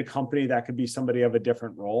company to company, that could be somebody of a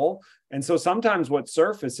different role. And so sometimes what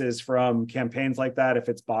surfaces from campaigns like that, if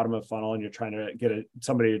it's bottom of funnel and you're trying to get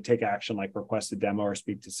somebody to take action, like request a demo or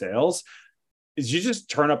speak to sales, is you just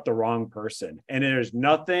turn up the wrong person. And there's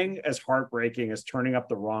nothing as heartbreaking as turning up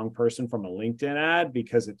the wrong person from a LinkedIn ad,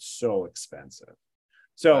 because it's so expensive.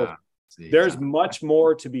 So there's much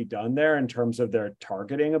more to be done there in terms of their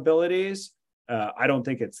targeting abilities. I don't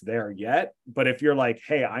think it's there yet, but if you're like,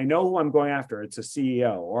 hey, I know who I'm going after, it's a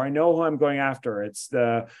CEO, or I know who I'm going after, it's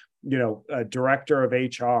the, director of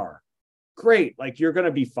HR. Great. Like, you're going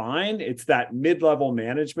to be fine. It's that mid-level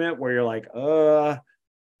management where you're like,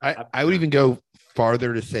 I would even go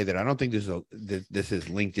farther to say that I don't think this is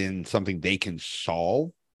LinkedIn something they can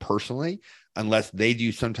solve personally, unless they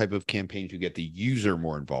do some type of campaign to get the user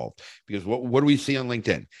more involved. Because what do we see on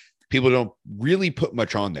LinkedIn? People don't really put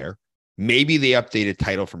much on there. Maybe they update a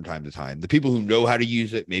title from time to time. The people who know how to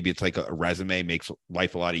use it, maybe it's like a resume, makes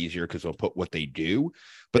life a lot easier because they'll put what they do.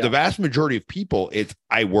 But the vast majority of people, it's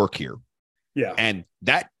I work here. Yeah. And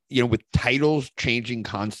that, with titles changing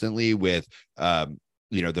constantly, with the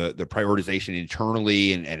prioritization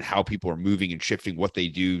internally and how people are moving and shifting what they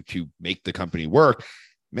do to make the company work,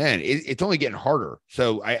 man, it's only getting harder.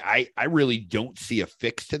 So I really don't see a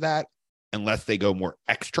fix to that unless they go more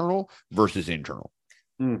external versus internal.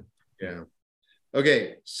 Yeah.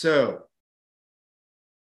 Okay. So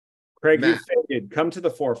Craig, Matt, you faded. Come to the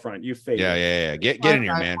forefront. You faded. Yeah. Get in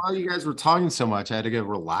here, man. While you guys were talking so much, I had to go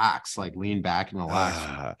relax, like lean back and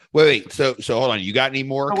relax. Wait. So hold on. You got any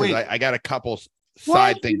more? Because I got a couple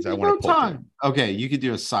side things I want to pull through. Okay, you could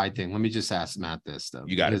do a side thing. Let me just ask Matt this though.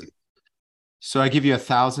 You got it. So I give you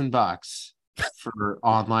 $1,000 for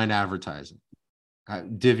online advertising.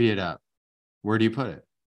 Divvy it up. Where do you put it?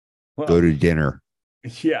 Well, go to dinner.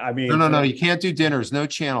 Yeah, I mean, no. You can't do dinners. No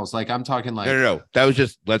channels. Like I'm talking like no. That was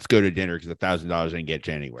just let's go to dinner because $1,000 didn't get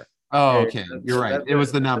you anywhere. Oh, okay. You're right. It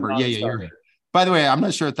was the number. Yeah, you're right. By the way, I'm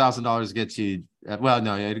not sure $1,000 gets you. Well,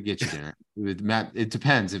 no, it'll get you dinner. Matt, it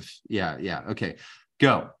depends if. Yeah. Okay,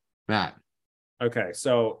 go, Matt. Okay,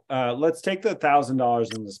 so let's take the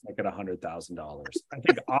 $1,000 and let's make it $100,000. I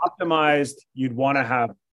think optimized, you'd want to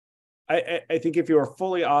have. I think if you were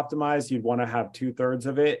fully optimized, you'd want to have 2/3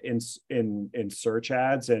 of it in search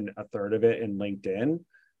ads and 1/3 of it in LinkedIn.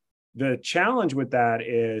 The challenge with that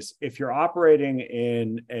is if you're operating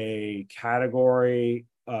in a category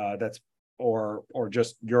that's or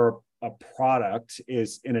just a product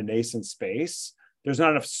is in a nascent space, there's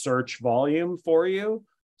not enough search volume for you,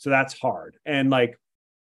 so that's hard. And like,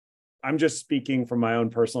 I'm just speaking from my own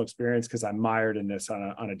personal experience because I'm mired in this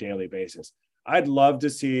on a daily basis. I'd love to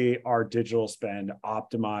see our digital spend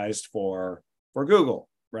optimized for Google,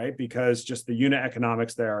 right? Because just the unit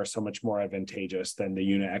economics there are so much more advantageous than the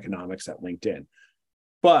unit economics at LinkedIn.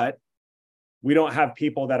 But we don't have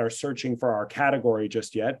people that are searching for our category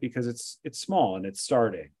just yet because it's small and it's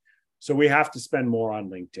starting. So we have to spend more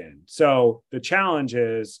on LinkedIn. So the challenge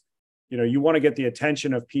is, you want to get the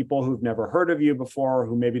attention of people who've never heard of you before,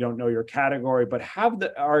 who maybe don't know your category, but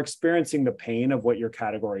are experiencing the pain of what your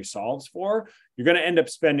category solves for. You're going to end up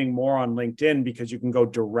spending more on LinkedIn because you can go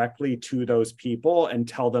directly to those people and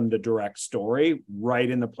tell them the direct story right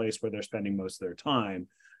in the place where they're spending most of their time.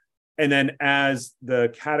 And then as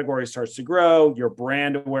the category starts to grow, your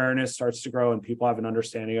brand awareness starts to grow and people have an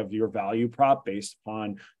understanding of your value prop based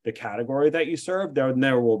upon the category that you serve,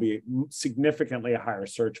 there will be significantly a higher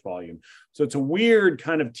search volume. So it's a weird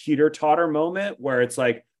kind of teeter-totter moment where it's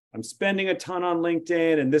like, I'm spending a ton on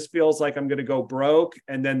LinkedIn and this feels like I'm going to go broke.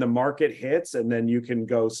 And then the market hits and then you can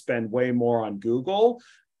go spend way more on Google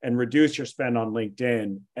and reduce your spend on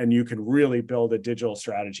LinkedIn. And you can really build a digital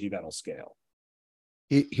strategy that'll scale.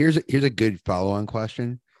 Here's a good follow-on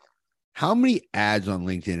question. How many ads on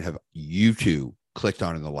LinkedIn have you two clicked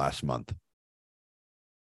on in the last month?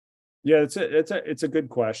 Yeah, it's a good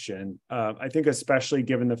question. I think especially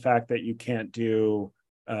given the fact that you can't do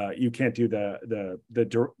the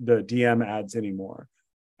DM ads anymore.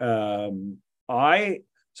 So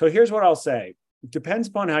here's what I'll say. It depends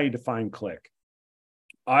upon how you define click.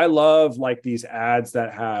 I love like these ads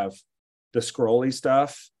that have the scrolly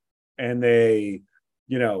stuff and they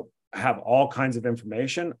have all kinds of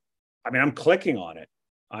information. I mean, I'm clicking on it.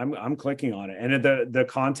 I'm clicking on it. And the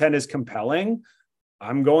content is compelling.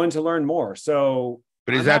 I'm going to learn more. So,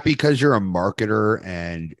 but is that because you're a marketer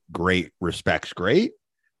and great respects great?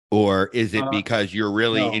 Or is it because you're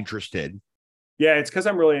really interested? Yeah, it's because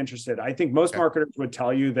I'm really interested. I think most marketers would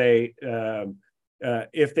tell you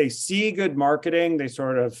if they see good marketing, they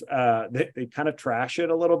sort of, they kind of trash it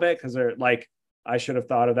a little bit because they're like, I should have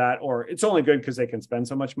thought of that, or it's only good because they can spend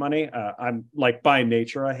so much money. I'm like by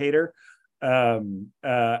nature a hater. And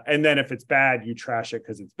then if it's bad, you trash it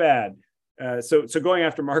because it's bad. So going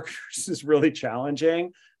after marketers is really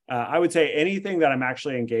challenging. I would say anything that I'm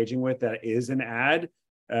actually engaging with that is an ad,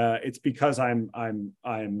 it's because I'm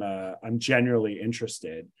genuinely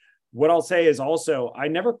interested. What I'll say is also I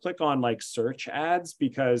never click on like search ads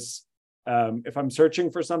because if I'm searching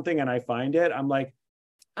for something and I find it, I'm like,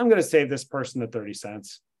 I'm going to save this person the 30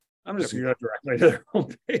 cents. I'm just going to go directly to their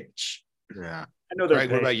homepage. Yeah. I know they're Right.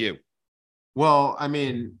 What about you? Well, I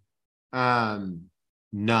mean,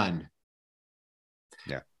 none.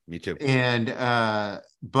 Yeah, me too. And,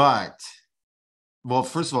 well,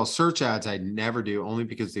 first of all, search ads, I never do only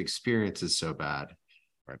because the experience is so bad.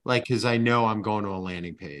 Right. Like, cause I know I'm going to a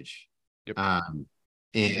landing page. Yep.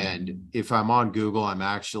 And if I'm on Google,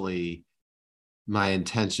 my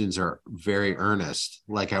intentions are very earnest.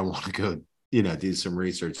 Like I want to go, do some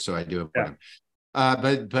research. So I do it. Yeah.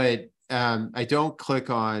 But I don't click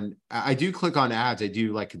on, I do click on ads. I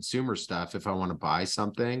do like consumer stuff. If I want to buy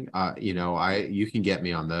something, you can get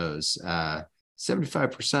me on those,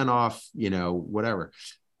 75% off, whatever.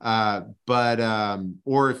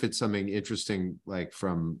 Or if it's something interesting, like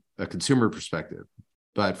from a consumer perspective,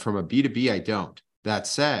 but from a B2B, I don't. That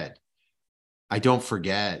said, I don't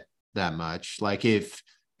forget that much.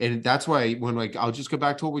 And that's why I'll just go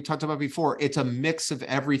back to what we talked about before. It's a mix of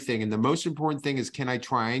everything. And the most important thing is, can I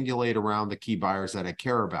triangulate around the key buyers that I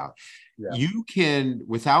care about? Yeah. You can,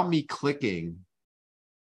 without me clicking,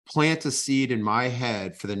 plant a seed in my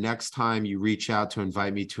head for the next time you reach out to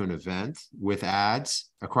invite me to an event with ads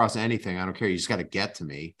across anything. I don't care. You just got to get to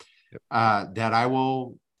me. Yep.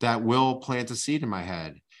 That will plant a seed in my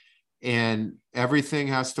head, and everything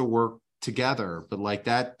has to work together. But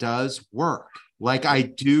that does work. I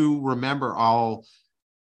do remember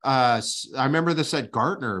I remember this at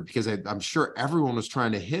Gartner, because I'm sure everyone was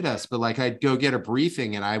trying to hit us, but I'd go get a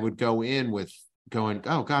briefing and I would go in with going,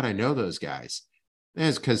 oh God, I know those guys. And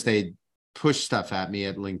it's because they push stuff at me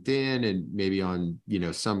at LinkedIn and maybe on,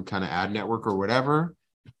 some kind of ad network or whatever.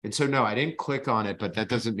 And so, no, I didn't click on it, but that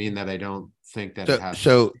doesn't mean that I don't think that it has.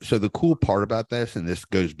 So the cool part about this, and this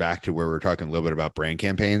goes back to where we're talking a little bit about brand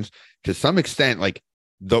campaigns, to some extent,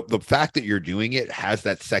 the fact that you're doing it has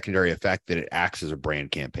that secondary effect that it acts as a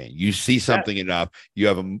brand campaign. You see something enough, you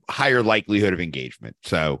have a higher likelihood of engagement.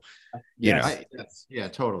 So, yeah,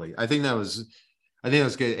 totally. I think that was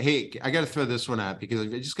good. Hey, I got to throw this one out because I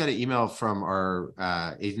just got an email from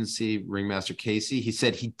our agency, Ringmaster Casey. He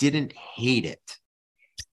said he didn't hate it.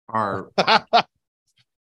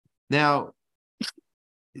 Now,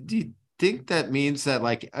 do you think that means that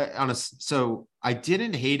so I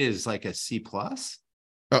didn't hate it as a C+?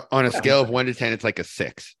 On a scale of 1 to 10, it's like a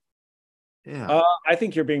 6. Yeah. I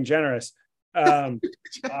think you're being generous. I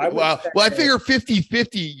figure 50-50.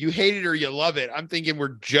 You hate it or you love it. I'm thinking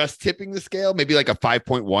we're just tipping the scale, maybe like a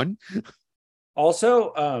 5.1.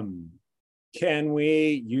 Also, can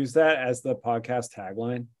we use that as the podcast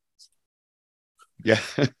tagline? Yeah.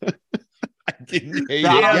 I didn't hate it.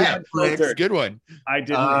 Yeah, it's a good one. I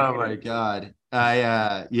didn't. Oh my God.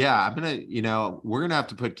 I'm gonna, we're gonna have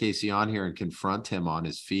to put Casey on here and confront him on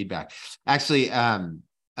his feedback. Actually,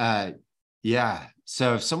 yeah.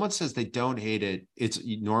 So if someone says they don't hate it, it's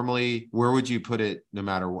normally, where would you put it? No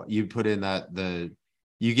matter what you put in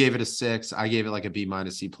you gave it a 6. I gave it a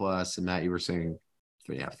B- C+, and Matt, you were saying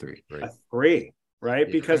 3. Yeah, 3. A 3. Right?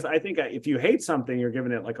 Yeah. Because I think if you hate something, you're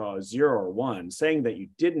giving it a 0 or 1. Saying that you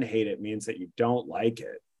didn't hate it means that you don't like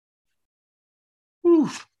it.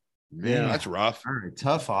 Oof. Man, that's rough. All right,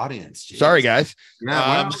 tough audience. Geez. Sorry, guys.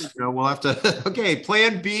 Yeah, we'll have to. Okay,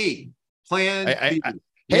 Plan B. B.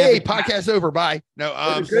 Hey, podcast over. Bye. No.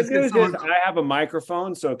 The good news is I have a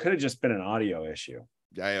microphone, so it could have just been an audio issue.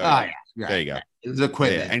 Yeah. There you go. It was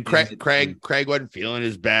equipment. Yeah. And Craig wasn't feeling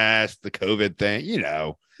his best. The COVID thing, He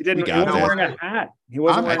didn't. He wasn't wearing a hat. He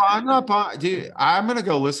wasn't. I'm not. Dude, I'm gonna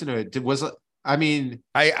go listen to it.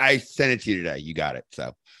 I sent it to you today. You got it.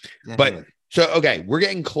 So, So, okay, we're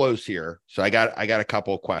getting close here. So I got a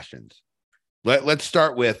couple of questions. Let's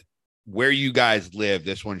start with where you guys live.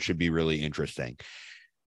 This one should be really interesting.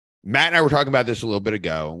 Matt and I were talking about this a little bit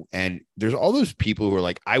ago, and there's all those people who are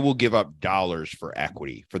like, I will give up dollars for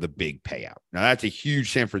equity for the big payout. Now, that's a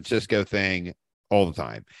huge San Francisco thing all the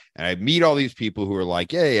time. And I meet all these people who are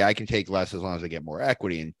like, yeah, I can take less as long as I get more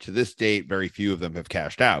equity. And to this date, very few of them have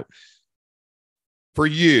cashed out. For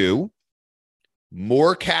you,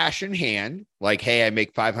 more cash in hand, like, hey, I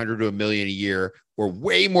make 500 to $1 million a year, or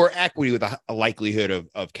way more equity with a likelihood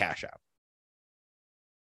of cash out.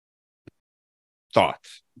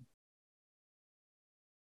 Thoughts?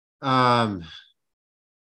 3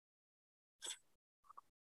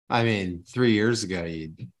 years ago,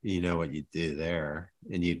 you know what you'd do there,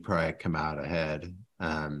 and you'd probably come out ahead.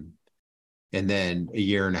 And then a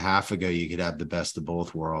year and a half ago, you could have the best of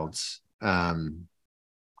both worlds. I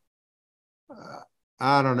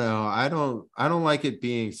don't know. I don't like it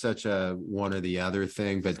being such a one or the other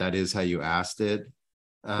thing, but that is how you asked it.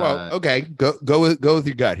 Well, okay, go with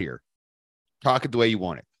your gut here. Talk it the way you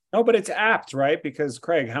want it. No, but it's apt, right? Because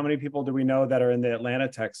Craig, how many people do we know that are in the Atlanta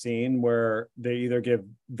tech scene where they either give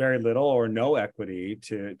very little or no equity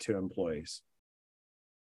to employees?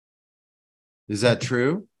 Is that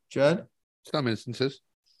true, Judd? Some instances.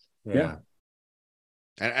 Yeah.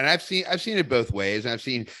 And I've seen it both ways. And I've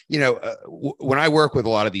seen, when I work with a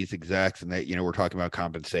lot of these execs and we're talking about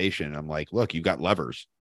compensation, I'm like, look, you've got levers.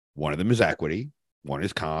 One of them is equity. One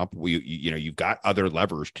is comp. You've got other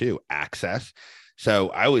levers too, access. So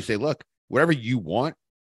I always say, look, whatever you want,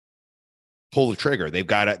 pull the trigger. They've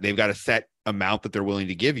got to set amount that they're willing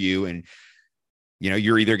to give you. And,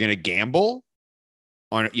 you're either going to gamble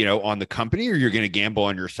on, on the company, or you're going to gamble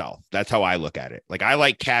on yourself. That's how I look at it. Like, I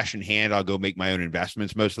like cash in hand. I'll go make my own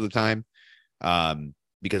investments most of the time,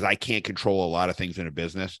 because I can't control a lot of things in a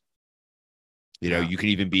business. You can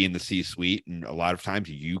even be in the C-suite, and a lot of times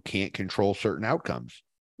you can't control certain outcomes.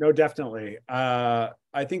 No, definitely.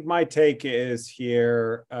 I think my take is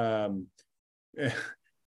here,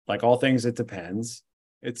 like all things, it depends.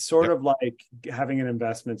 It's sort of like having an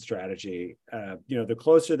investment strategy. The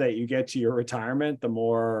closer that you get to your retirement, the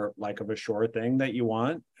more like of a sure thing that you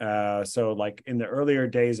want. So like in the earlier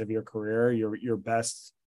days of your career, your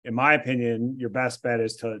best, in my opinion, your best bet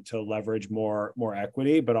is to leverage more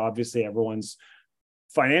equity, but obviously everyone's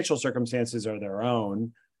financial circumstances are their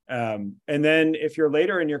own. And then if you're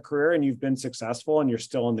later in your career and you've been successful and you're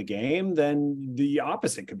still in the game, then the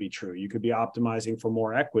opposite could be true. You could be optimizing for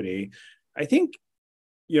more equity. I think,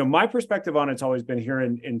 my perspective on it's always been here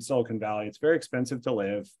in Silicon Valley. It's very expensive to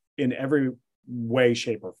live in every way,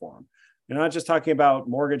 shape, or form. You're not just talking about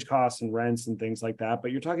mortgage costs and rents and things like that,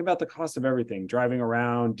 but you're talking about the cost of everything, driving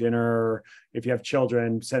around, dinner, if you have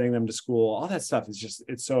children, sending them to school, all that stuff is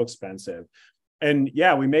it's so expensive. And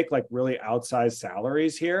yeah, we make like really outsized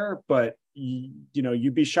salaries here, but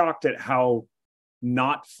you'd be shocked at how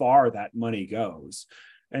not far that money goes.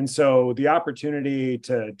 And so the opportunity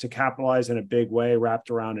to capitalize in a big way wrapped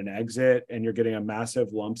around an exit, and you're getting a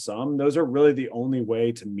massive lump sum, those are really the only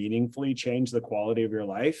way to meaningfully change the quality of your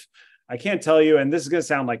life. I can't tell you, and this is going to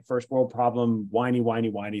sound like first world problem,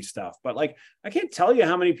 whiny stuff, but like, I can't tell you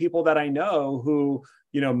how many people that I know who,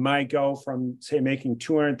 might go from, say, making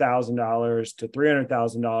 $200,000 to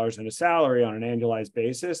 $300,000 in a salary on an annualized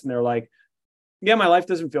basis. And they're like, yeah, my life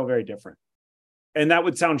doesn't feel very different. And that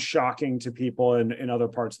would sound shocking to people in other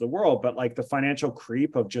parts of the world, but like the financial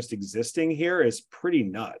creep of just existing here is pretty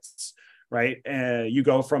nuts, right? You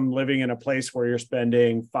go from living in a place where you're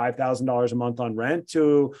spending $5,000 a month on rent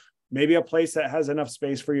to maybe a place that has enough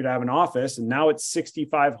space for you to have an office, and now it's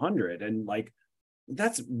 $6,500, and like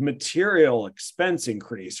that's material expense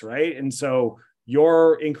increase, right? And so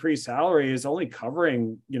your increased salary is only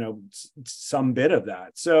covering, some bit of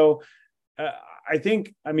that. So I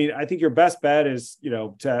think your best bet is,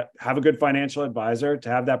 to have a good financial advisor, to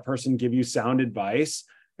have that person give you sound advice,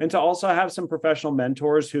 and to also have some professional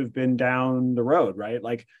mentors who've been down the road, right?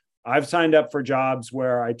 Like I've signed up for jobs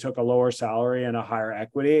where I took a lower salary and a higher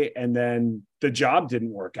equity, and then the job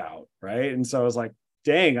didn't work out, right? And so I was like,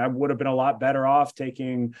 dang, I would have been a lot better off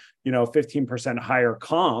taking, 15% higher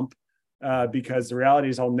comp, because the reality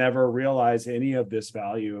is I'll never realize any of this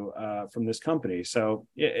value from this company. So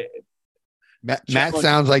Matt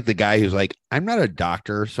sounds like the guy who's like, I'm not a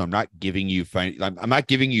doctor, so I'm not giving you I'm not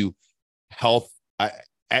giving you health,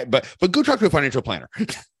 but go talk to a financial planner.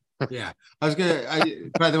 Yeah, by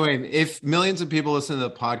the way, if millions of people listen to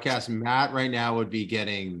the podcast, Matt right now would be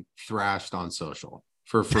getting thrashed on social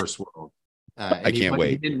for first world. I can't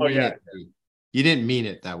wait. You didn't mean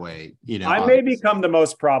it that way. I may become the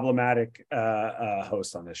most problematic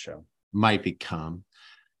host on this show. Might become.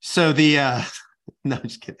 So no, I'm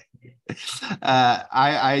just kidding.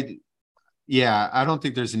 I don't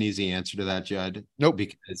think there's an easy answer to that, Judd. Nope.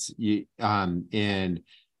 Because and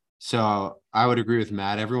so I would agree with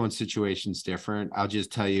Matt. Everyone's situation's different. I'll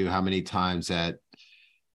just tell you how many times that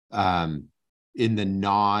in the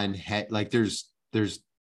non-head, like there's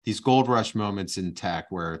these gold rush moments in tech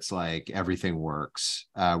where it's like everything works.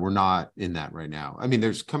 We're not in that right now. I mean,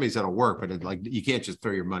 there's companies that'll work, but like you can't just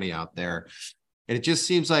throw your money out there. And it just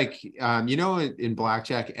seems like, in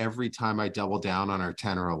blackjack, every time I double down on our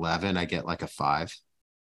 10 or 11, I get like a 5.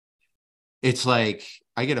 It's like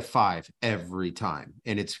I get a 5 every time.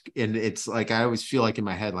 And it's like I always feel like in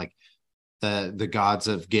my head, like the gods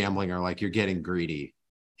of gambling are like, you're getting greedy.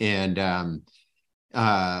 And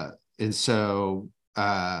so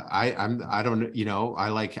I'm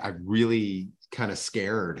really kind of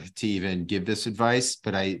scared to even give this advice,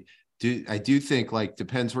 but I do think like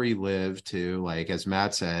depends where you live too. Like as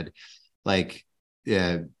Matt said, like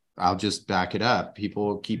I'll just back it up.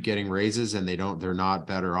 People keep getting raises and they're not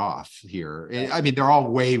better off here. I mean, they're all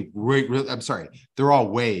way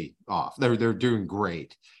off. They're doing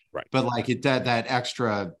great. Right. But like that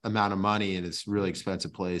extra amount of money in this really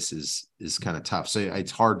expensive place is kind of tough. So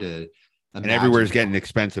it's hard to imagine. And everywhere's getting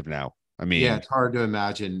expensive now. I mean, yeah, it's hard to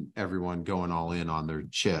imagine everyone going all in on their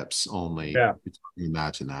chips only. Yeah. It's hard to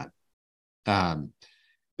imagine that.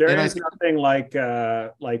 There is nothing like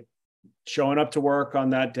showing up to work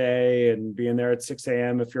on that day and being there at 6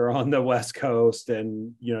 a.m. if you're on the West Coast,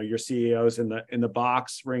 and your CEO's in the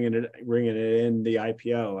box ringing it in the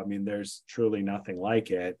IPO. I mean, there's truly nothing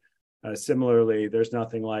like it. Similarly, there's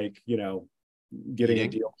nothing like, getting a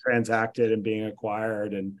deal transacted and being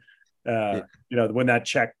acquired. And, when that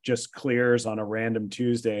check just clears on a random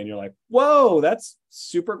Tuesday and you're like, whoa, that's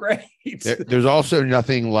super great. There's also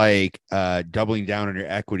nothing like doubling down on your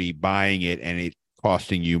equity, buying it, and it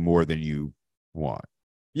costing you more than you want.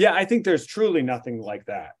 Yeah, I think there's truly nothing like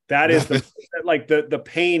that. That is the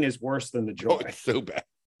pain is worse than the joy. Oh, it's so bad.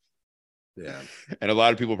 Yeah. And a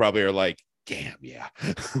lot of people probably are like, damn, yeah.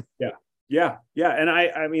 Yeah. And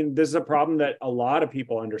I mean, this is a problem that a lot of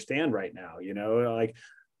people understand right now, like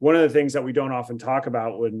one of the things that we don't often talk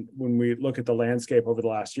about when we look at the landscape over the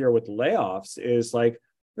last year with the layoffs is like,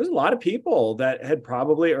 there's a lot of people that had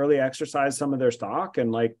probably early exercised some of their stock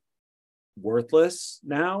and like worthless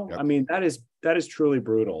now. Yep. I mean, that is truly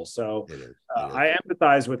brutal. So I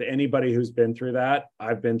empathize with anybody who's been through that.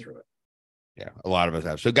 I've been through it. Yeah, a lot of us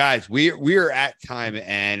have. So guys, we are at time,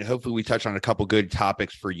 and hopefully we touch on a couple good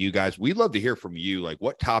topics for you guys. We'd love to hear from you. Like,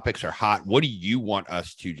 what topics are hot? What do you want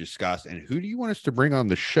us to discuss? And who do you want us to bring on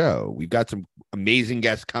the show? We've got some amazing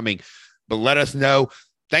guests coming, but let us know.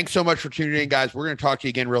 Thanks so much for tuning in, guys. We're going to talk to you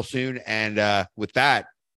again real soon. And with that,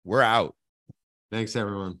 we're out. Thanks,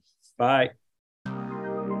 everyone. Bye.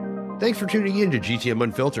 Thanks for tuning in to GTM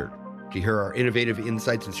Unfiltered. To hear our innovative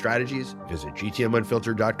insights and strategies, visit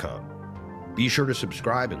gtmunfiltered.com. Be sure to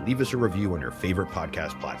subscribe and leave us a review on your favorite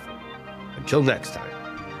podcast platform. Until next time.